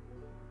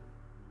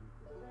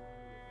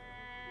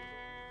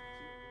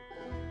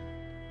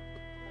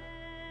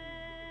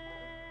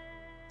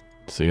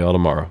 See y'all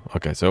tomorrow.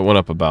 Okay, so it went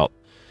up about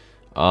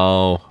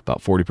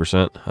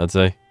 40%, I'd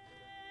say.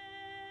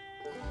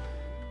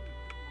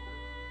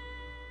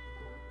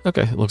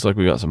 Okay, it looks like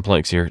we got some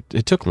planks here.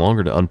 It took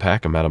longer to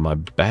unpack them out of my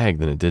bag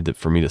than it did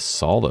for me to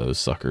saw those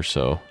suckers,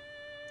 so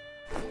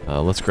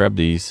let's grab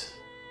these.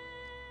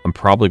 I'm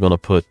probably going to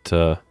put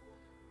 2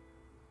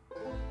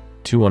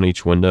 on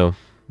each window,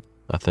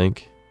 I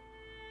think.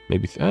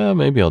 Maybe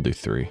I'll do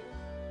 3.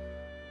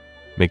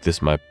 Make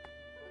this my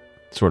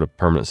sort of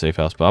permanent safe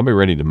house, but I'll be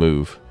ready to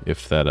move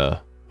if that oh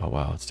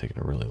wow, it's taking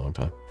a really long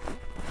time.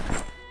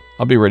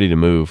 I'll be ready to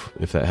move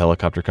if that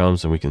helicopter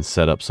comes and we can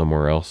set up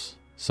somewhere else.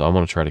 So I'm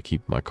going to try to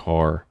keep my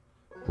car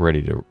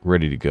ready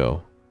to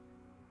go.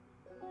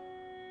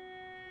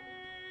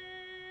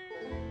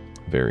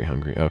 Very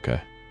hungry.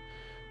 Okay.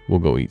 We'll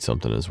go eat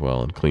something as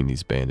well and clean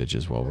these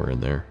bandages while we're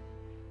in there.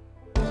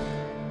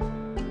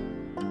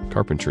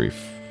 Carpentry.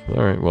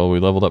 Alright, well,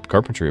 we leveled up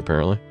carpentry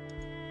apparently.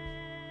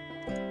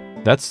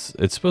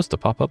 It's supposed to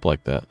pop up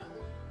like that.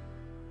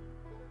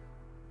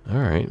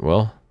 Alright,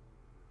 well,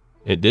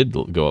 it did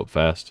go up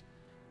fast.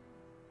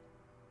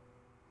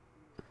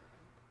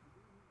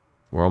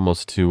 We're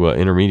almost to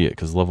intermediate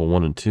because level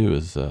 1 and 2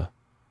 is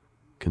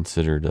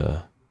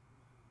considered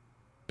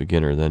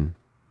beginner. Then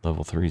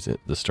level 3 is at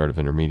the start of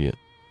intermediate.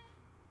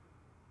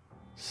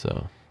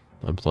 So,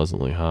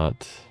 unpleasantly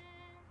hot.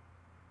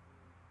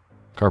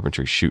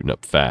 Carpentry shooting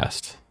up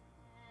fast.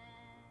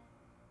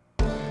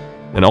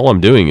 And all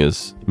I'm doing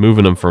is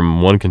moving them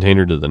from one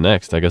container to the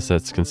next. I guess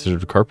that's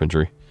considered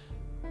carpentry.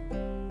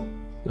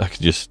 I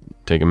could just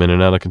take them in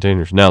and out of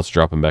containers. Now it's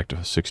dropping back to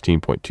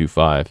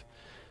 16.25.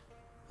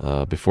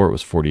 Before it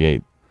was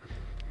 48.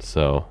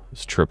 So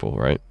it's triple,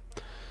 right?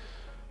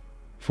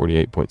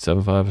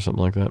 48.75 or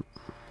something like that.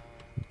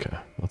 Okay,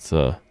 let's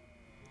get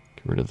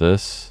rid of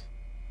this.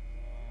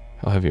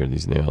 How heavy are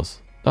these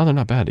nails? Oh, they're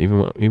not bad. Even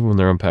when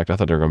they're unpacked, I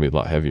thought they were going to be a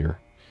lot heavier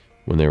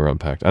when they were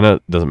unpacked. I know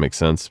it doesn't make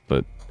sense,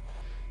 but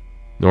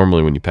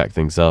normally when you pack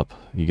things up,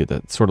 you get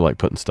that sort of like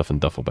putting stuff in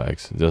duffel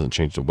bags. It doesn't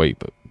change the weight,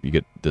 but you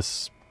get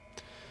this.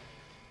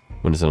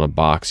 When it's in a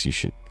box, you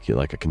should get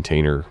like a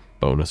container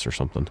bonus or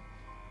something.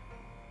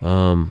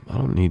 I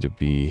don't need to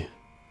be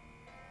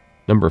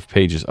number of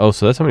pages. Oh,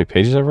 so that's how many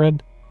pages I've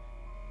read?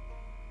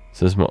 It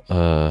says,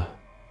 so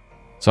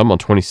I'm on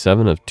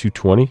 27 of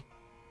 220.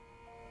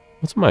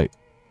 What's my?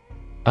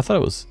 I thought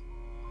it was.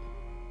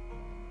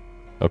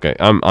 Okay,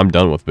 I'm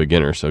done with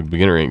beginner, so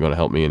beginner ain't going to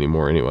help me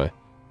anymore anyway.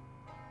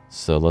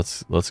 So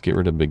let's get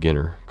rid of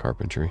beginner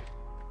carpentry.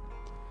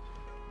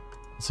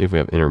 Let's see if we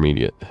have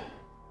intermediate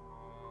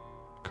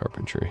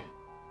carpentry.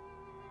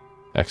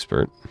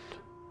 Expert.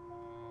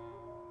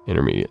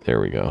 Intermediate.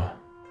 There we go.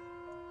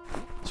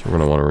 So we're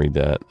going to want to read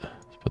that.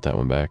 Let's put that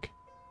one back.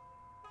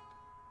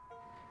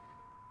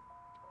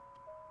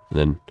 And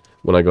then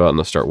when I go out and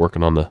I start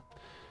working on the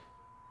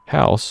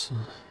house,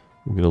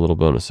 we'll get a little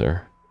bonus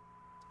there.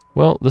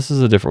 Well, this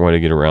is a different way to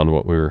get around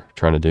what we were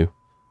trying to do.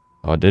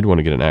 Oh, I did want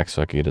to get an axe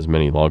so I could get as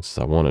many logs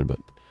as I wanted, but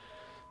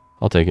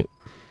I'll take it.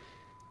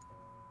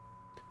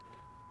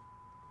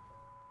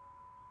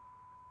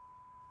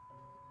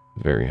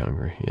 Very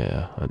hungry.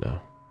 Yeah, I know.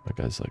 My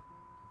guy's like,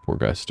 poor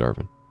guy's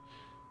starving.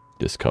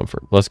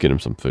 Discomfort. Let's get him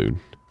some food.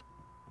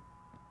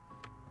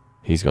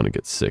 He's going to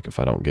get sick if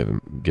I don't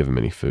give him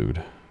any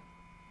food.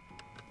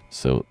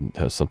 So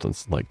has something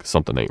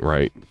ain't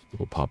right.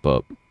 Will pop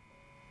up.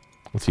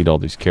 Let's eat all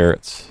these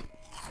carrots.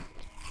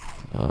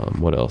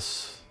 What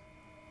else?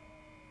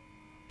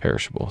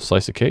 Perishable.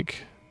 Slice of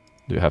cake.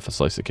 Do half a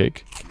slice of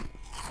cake.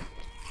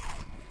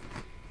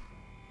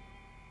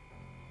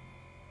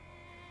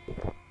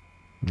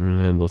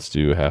 And then let's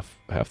do half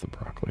the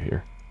broccoli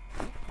here.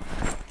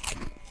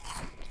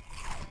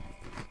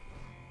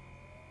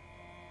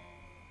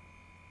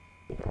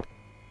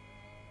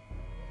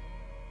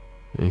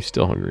 And he's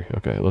still hungry.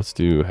 Okay, let's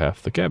do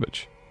half the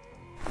cabbage.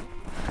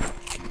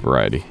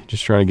 Variety.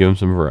 Just trying to give him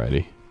some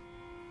variety.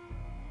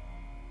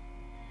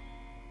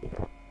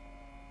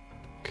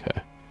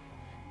 Okay.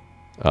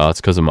 It's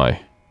because of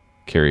my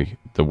carry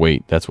the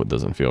weight. That's what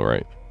doesn't feel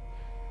right.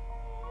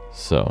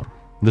 So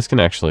this can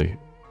actually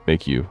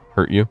make you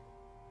hurt you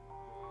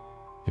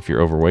if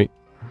you're overweight.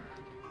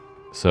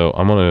 So what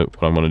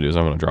I'm gonna do is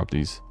I'm gonna drop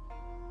these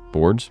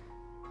boards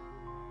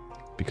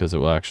because it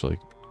will actually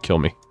kill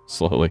me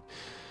slowly.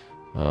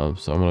 So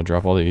I'm gonna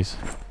drop all these.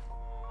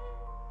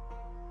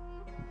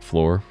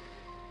 Floor.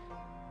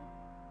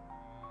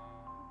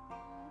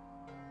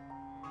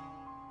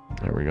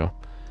 There we go.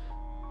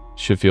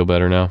 Should feel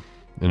better now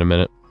in a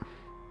minute.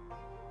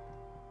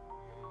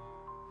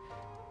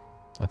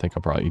 I think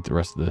I'll probably eat the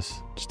rest of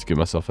this just to give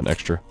myself an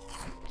extra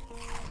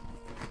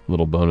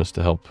little bonus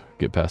to help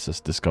get past this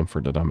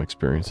discomfort that I'm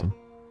experiencing.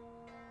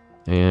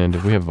 And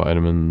if we have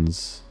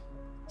vitamins,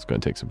 let's go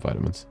and take some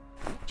vitamins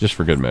just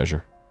for good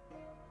measure.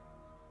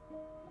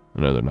 I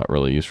know they're not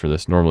really used for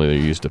this. Normally they're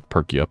used to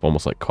perk you up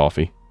almost like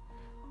coffee,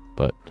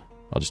 but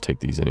I'll just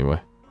take these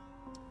anyway.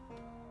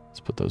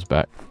 Let's put those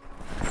back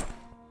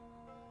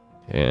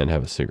and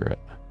have a cigarette.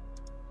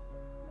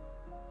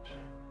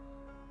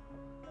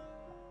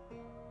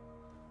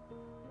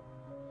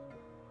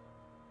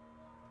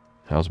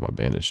 How's my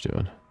bandage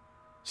doing?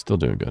 Still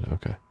doing good.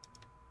 Okay.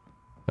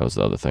 That was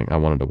the other thing. I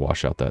wanted to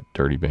wash out that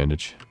dirty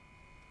bandage.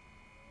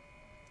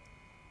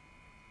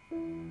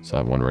 So I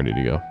have one ready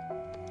to go.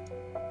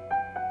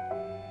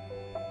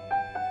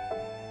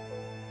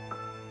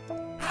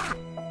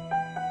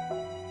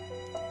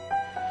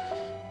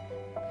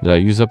 Did I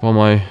use up all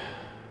my...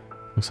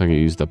 Looks like I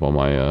used up all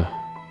my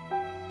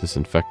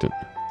disinfectant.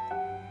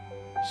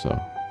 So,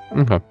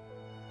 okay.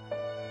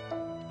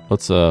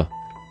 Let's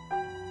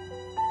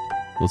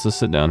just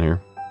sit down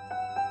here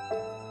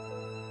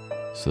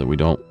so that we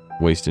don't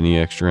waste any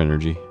extra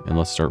energy, and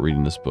let's start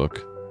reading this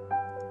book.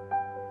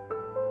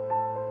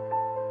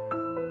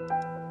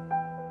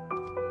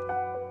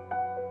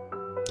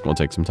 It's gonna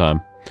take some time.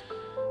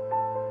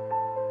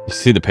 You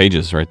see the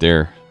pages right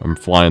there. I'm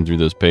flying through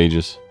those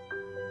pages.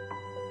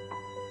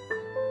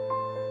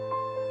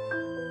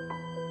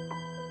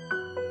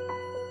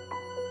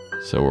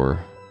 So we're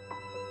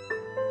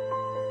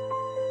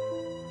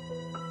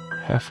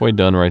halfway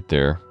done right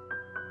there.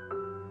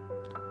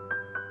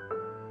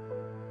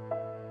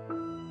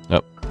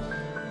 Yep.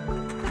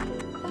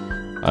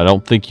 I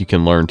don't think you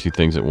can learn two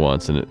things at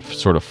once, and it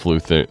sort of flew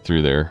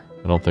through there.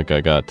 I don't think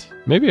I got...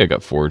 Maybe I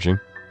got foraging.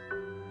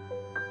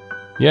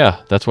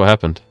 Yeah, that's what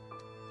happened.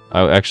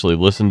 I actually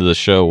listened to the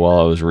show while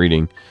I was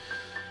reading,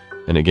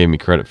 and it gave me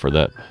credit for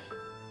that.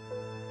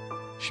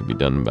 Should be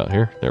done about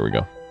here. There we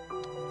go.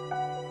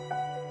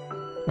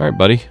 Alright,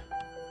 buddy.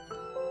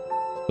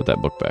 Put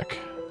that book back.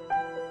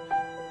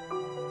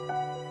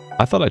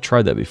 I thought I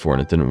tried that before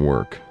and it didn't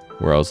work.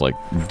 Where I was like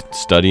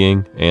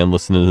studying and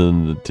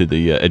listening to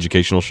the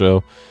educational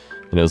show.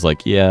 And it was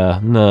like, yeah,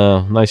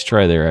 no, nice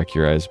try there,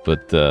 Accurize,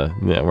 but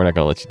yeah, we're not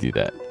going to let you do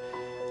that.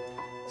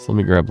 So let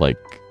me grab like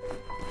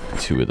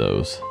 2 of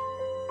those.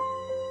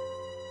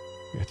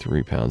 They're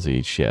 3 pounds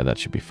each. Yeah, that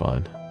should be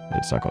fine.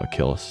 It's not going to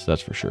kill us,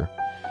 that's for sure.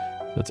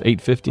 That's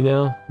 $8.50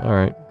 now.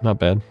 Alright, not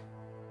bad.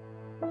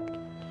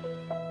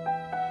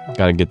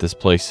 Gotta get this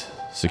place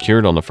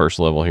secured on the first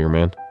level here,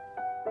 man.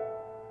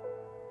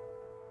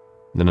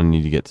 Then I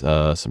need to get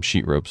some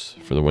sheet ropes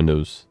for the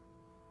windows.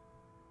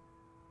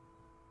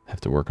 Have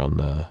to work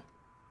on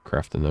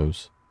crafting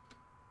those.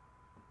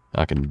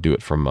 I can do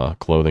it from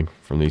clothing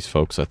from these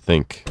folks, I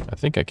think. I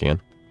think I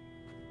can.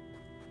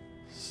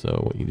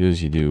 So what you do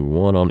is you do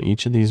 1 on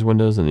each of these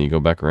windows, and then you go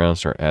back around and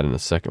start adding a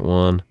second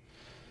one,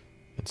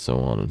 and so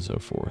on and so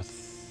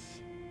forth.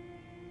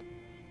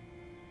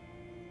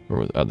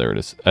 Oh, there it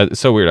is.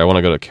 It's so weird. I want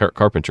to go to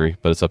carpentry,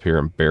 but it's up here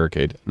in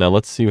barricade. Now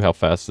let's see how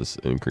fast this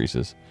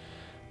increases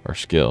our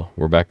skill.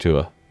 We're back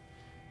to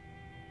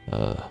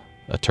a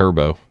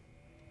turbo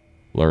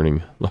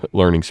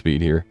learning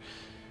speed here.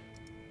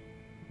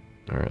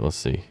 All right, let's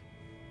see.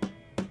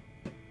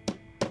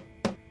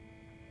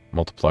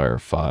 Multiplier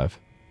of 5.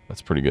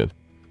 That's pretty good.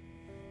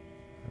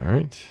 All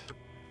right.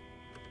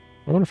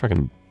 I wonder if I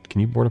can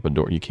you board up a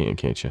door? You can,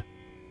 can't you?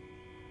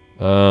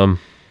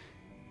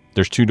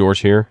 There's 2 doors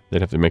here.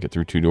 They'd have to make it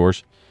through 2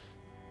 doors.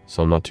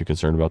 So I'm not too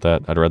concerned about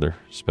that. I'd rather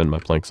spend my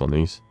planks on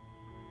these.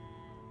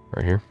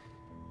 Right here.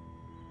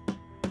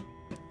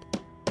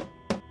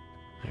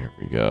 There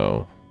we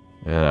go.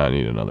 And I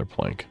need another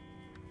plank.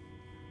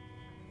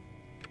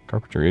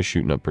 Carpenter is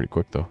shooting up pretty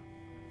quick, though.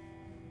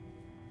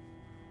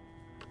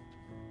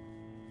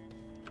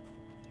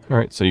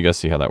 Alright, so you guys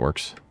see how that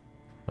works.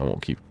 I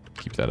won't keep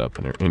that up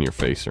in your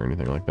face or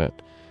anything like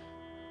that.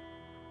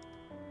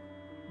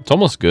 It's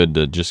almost good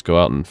to just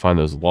go out and find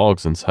those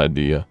logs inside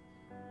the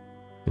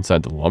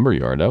lumber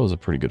yard. That was a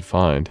pretty good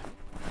find.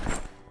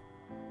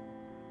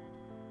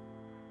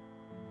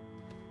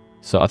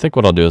 So I think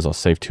what I'll do is I'll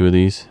save 2 of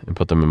these and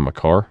put them in my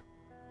car.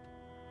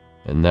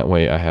 And that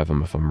way I have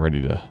them if I'm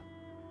ready to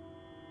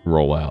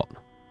roll out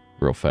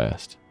real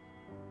fast.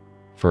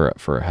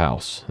 for a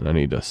house, and I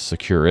need to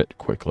secure it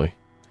quickly.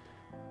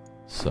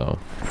 So,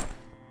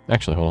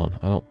 actually, hold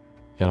on.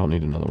 I don't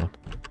need another one.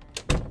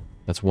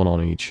 That's one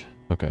on each.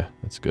 Okay,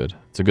 that's good.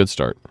 It's a good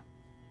start.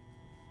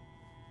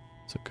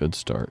 It's a good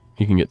start.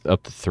 You can get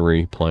up to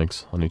 3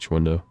 planks on each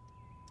window.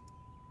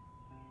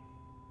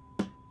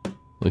 At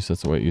least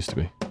that's the way it used to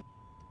be.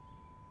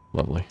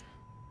 Lovely.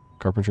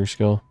 Carpentry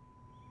skill.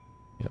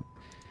 Yep.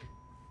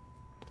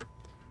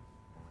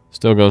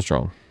 Still going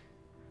strong.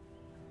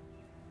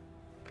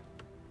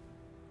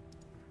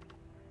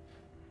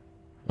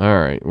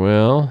 Alright,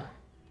 well.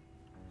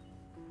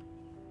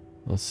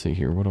 Let's see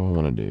here. What do I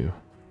want to do?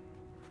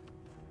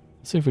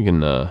 Let's see if we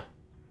can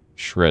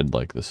shred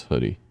like this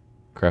hoodie.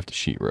 Craft a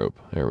sheet rope.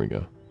 There we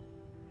go.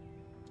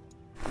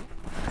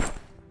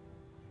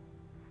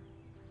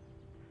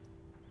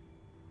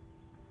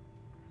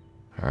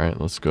 Alright,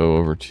 let's go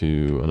over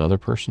to another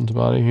person's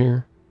body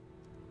here.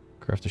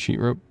 Craft a sheet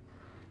rope.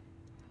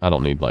 I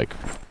don't need like...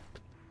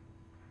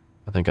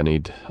 I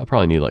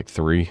probably need like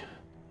 3.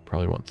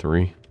 Probably want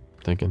 3, I'm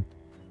thinking.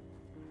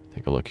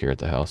 Take a look here at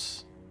the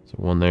house. So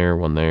one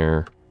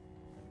there,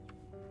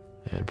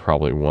 and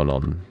probably one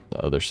on the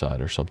other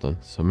side or something.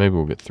 So maybe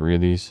we'll get 3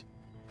 of these.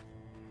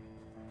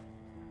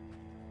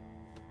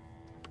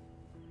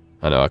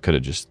 I know I should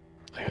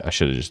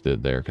have just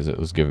did there because it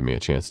was giving me a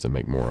chance to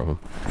make more of them.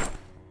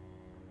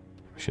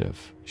 We should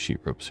have sheet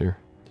ropes here.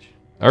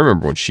 I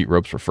remember when sheet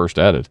ropes were first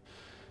added.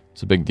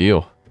 It's a big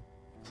deal.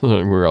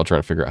 We were all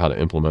trying to figure out how to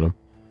implement them.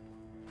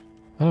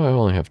 How do I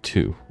only have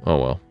 2? Oh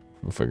well,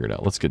 we'll figure it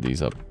out. Let's get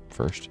these up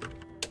first.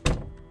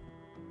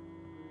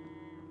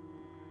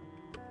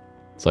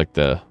 It's like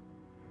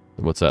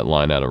what's that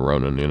line out of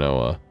Ronin, you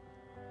know,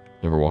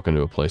 never walk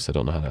into a place I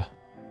don't know how to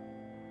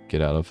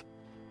get out of.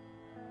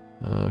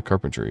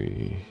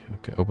 Carpentry.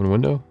 Okay, open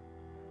window.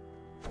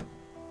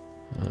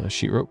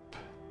 Sheet rope.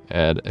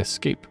 Add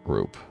escape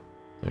rope.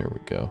 There we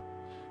go.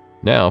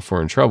 Now, if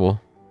we're in trouble,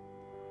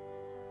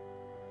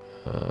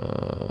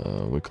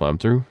 we climb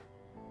through,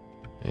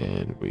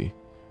 and we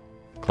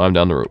climb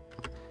down the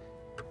rope.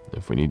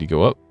 If we need to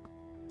go up,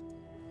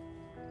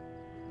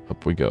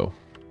 up we go.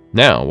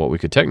 Now, what we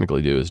could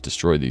technically do is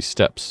destroy these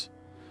steps.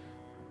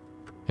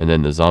 And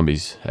then the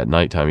zombies at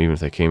nighttime, even if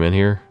they came in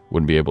here,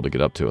 wouldn't be able to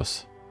get up to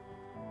us.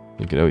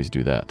 We could always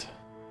do that.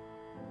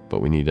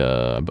 But we need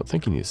I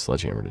think you need a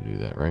sledgehammer to do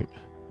that, right?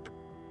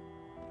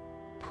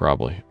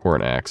 Probably. Or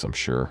an axe, I'm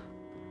sure.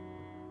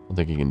 I don't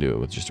think you can do it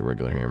with just a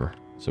regular hammer.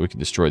 So we can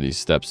destroy these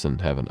steps and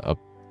have a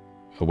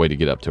way to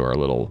get up to our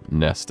little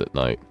nest at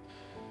night.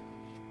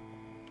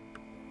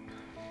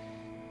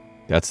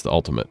 That's the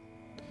ultimate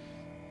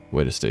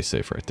way to stay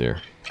safe right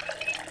there.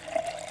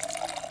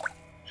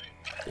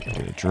 Get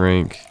a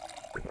drink.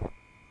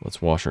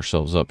 Let's wash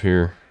ourselves up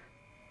here.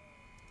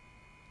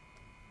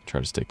 Try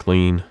to stay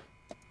clean.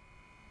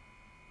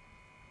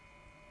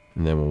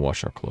 And then we'll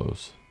wash our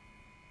clothes.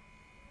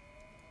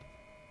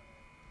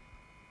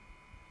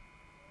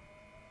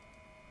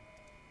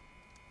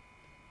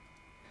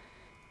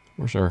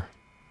 Where's our...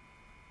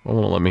 Why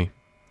won't it let me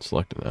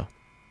select it now?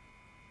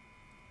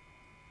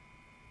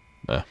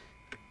 Nah.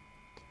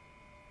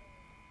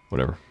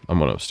 Whatever. I'm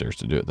going upstairs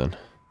to do it then.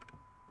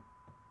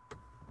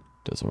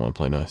 Doesn't want to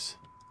play nice.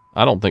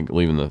 I don't think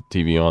leaving the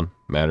TV on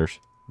matters.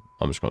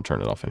 I'm just going to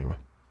turn it off anyway.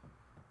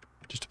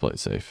 Just to play it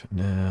safe.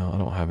 Now, I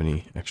don't have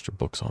any extra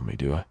books on me,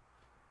 do I?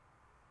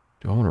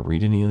 Do I want to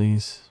read any of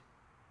these?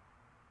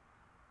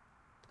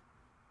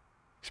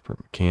 Expert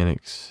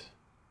mechanics.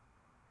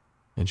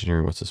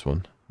 Engineering, what's this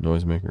one?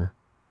 Noisemaker.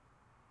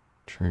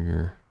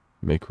 Trigger.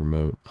 Make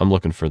remote. I'm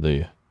looking for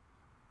the...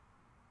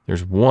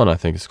 There's one I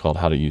think it's called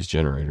How to Use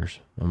Generators.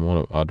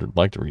 I'd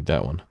like to read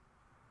that one.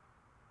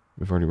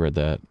 We've already read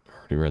that.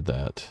 Already read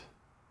that.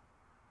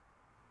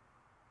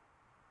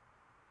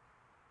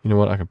 You know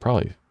what? I could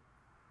probably...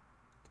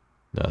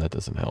 No, that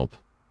doesn't help.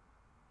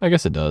 I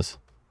guess it does.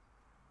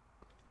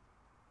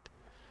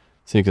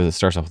 See, because it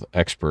starts off with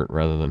expert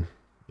rather than...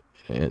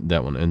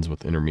 That one ends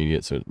with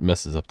intermediate, so it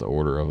messes up the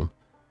order of them.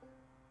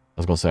 I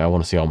was going to say I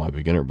want to see all my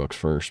beginner books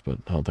first, but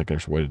I don't think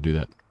there's a way to do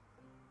that.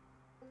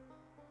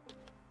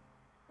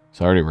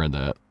 So I already read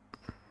that.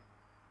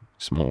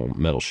 Small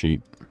metal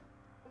sheet.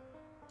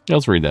 Yeah,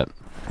 let's read that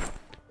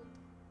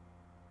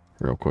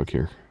real quick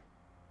here.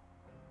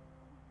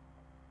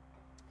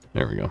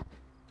 There we go.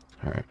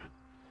 All right.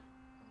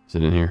 Is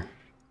it in here?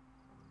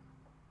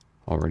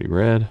 Already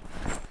read.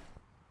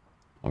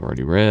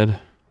 Already read.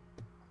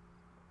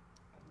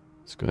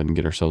 Let's go ahead and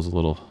get ourselves a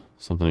little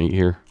something to eat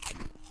here.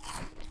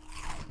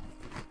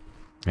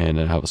 And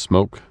then have a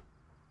smoke.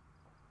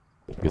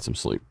 Get some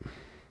sleep.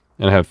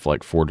 And I have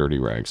like 4 dirty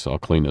rags, so I'll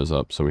clean those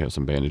up so we have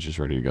some bandages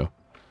ready to go.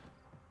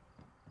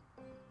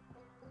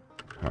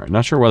 Alright,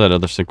 not sure why that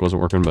other sink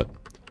wasn't working, but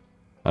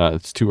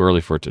it's too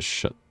early for it to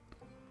shut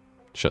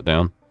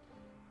down.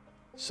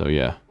 So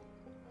yeah.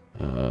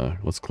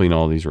 Let's clean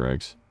all these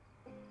rags.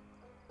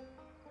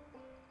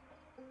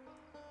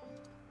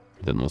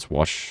 Then let's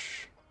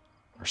wash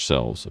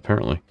ourselves,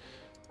 apparently.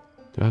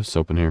 Do I have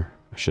soap in here?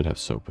 I should have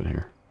soap in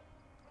here.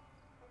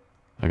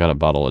 I got a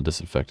bottle of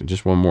disinfectant.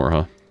 Just one more,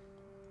 huh?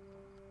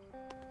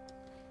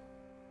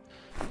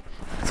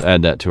 Let's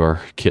add that to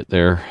our kit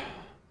there.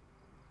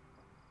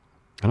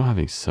 I don't have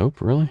any soap,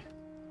 really?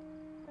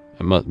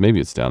 Maybe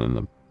it's down in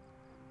the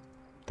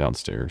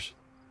downstairs.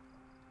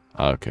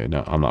 Okay,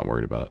 no, I'm not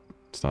worried about it.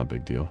 It's not a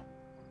big deal.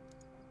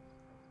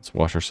 Let's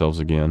wash ourselves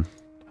again.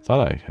 I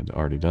thought I had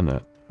already done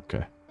that.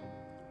 Okay.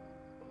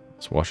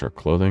 Let's wash our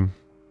clothing.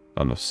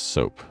 On the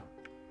soap.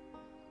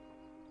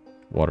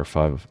 Water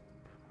 5 of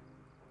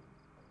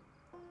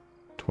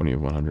 20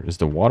 of 100. Is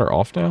the water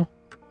off now?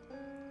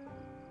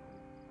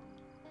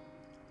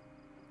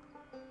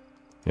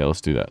 Yeah,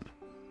 let's do that.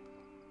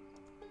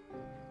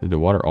 Did the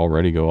water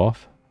already go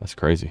off? That's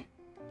crazy.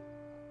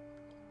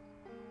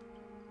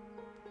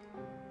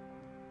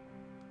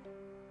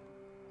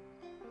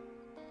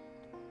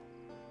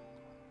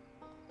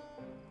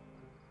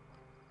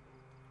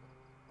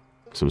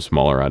 Some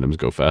smaller items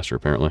go faster,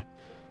 apparently.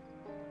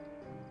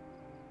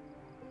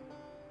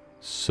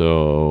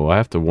 So, I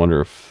have to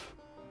wonder if...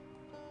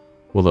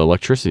 Well, the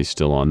electricity's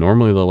still on.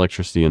 Normally, the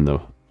electricity and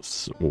the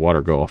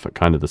water go off at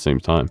kind of the same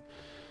time.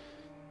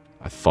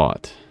 I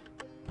thought.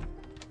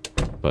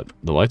 But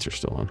the lights are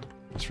still on.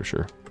 That's for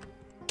sure.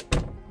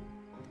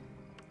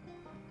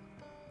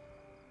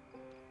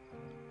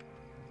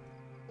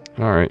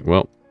 Alright,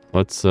 well,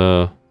 let's,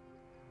 yeah,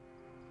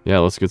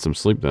 let's get some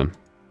sleep then.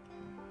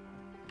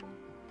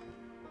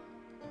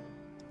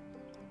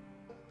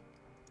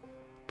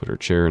 Put our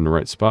chair in the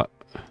right spot.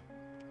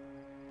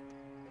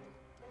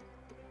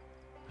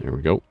 There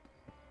we go.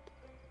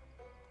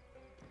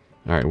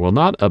 Alright, well,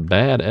 not a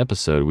bad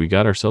episode. We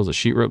got ourselves a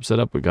sheet rope set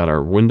up. We got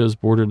our windows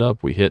boarded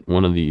up. We hit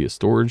one of the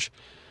storage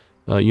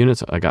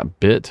units. I got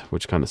bit,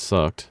 which kind of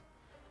sucked.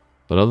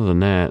 But other than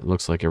that, it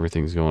looks like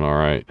everything's going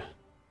alright.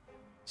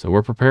 So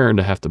we're preparing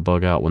to have to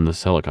bug out when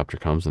this helicopter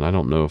comes, and I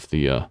don't know if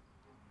the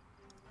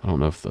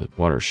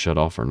water's shut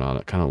off or not.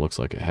 It kind of looks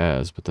like it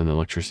has, but then the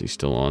electricity's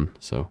still on.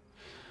 So,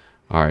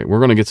 alright, we're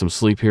going to get some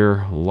sleep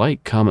here.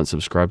 Like, comment,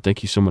 subscribe.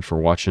 Thank you so much for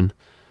watching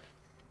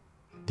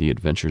The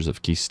Adventures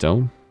of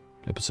Keystone,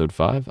 episode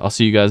 5. I'll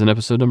see you guys in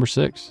episode number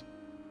 6.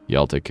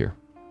 Y'all take care.